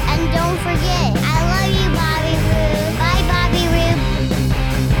Takedown. And don't forget, I love you, Bobby Roode. Bye, Bobby Roode.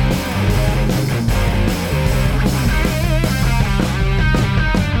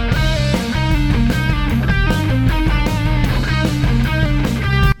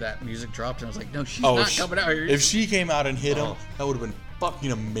 That music dropped, and I was like, no, she's not coming out here. If she came out and hit him, that would have been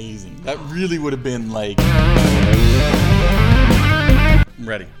fucking amazing. That really would have been like... I'm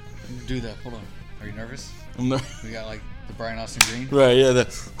ready. Do that. Hold on. Are you nervous? We got like the Brian Austin Green. Right, yeah.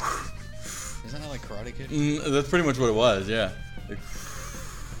 Isn't that like Karate Kid? That's pretty much what it was, yeah.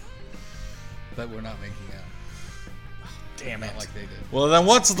 But we're not making out. Damn it. Not like they did. Well, then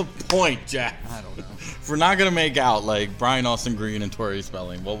what's the point, Jack? I don't know. If we're not going to make out like Brian Austin Green and Tori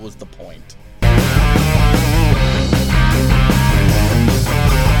Spelling, what was the point?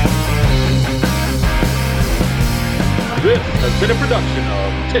 This has been a production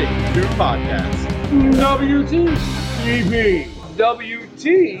of Take Two Podcast. WTTP.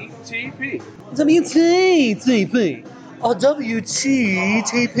 WTTP. WTTP. Oh, WTTP.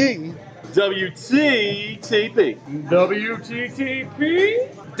 WTTP. WTTP. WTTP.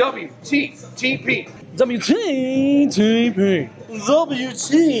 WTTP.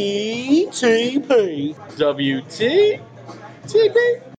 WTTP. WTTP.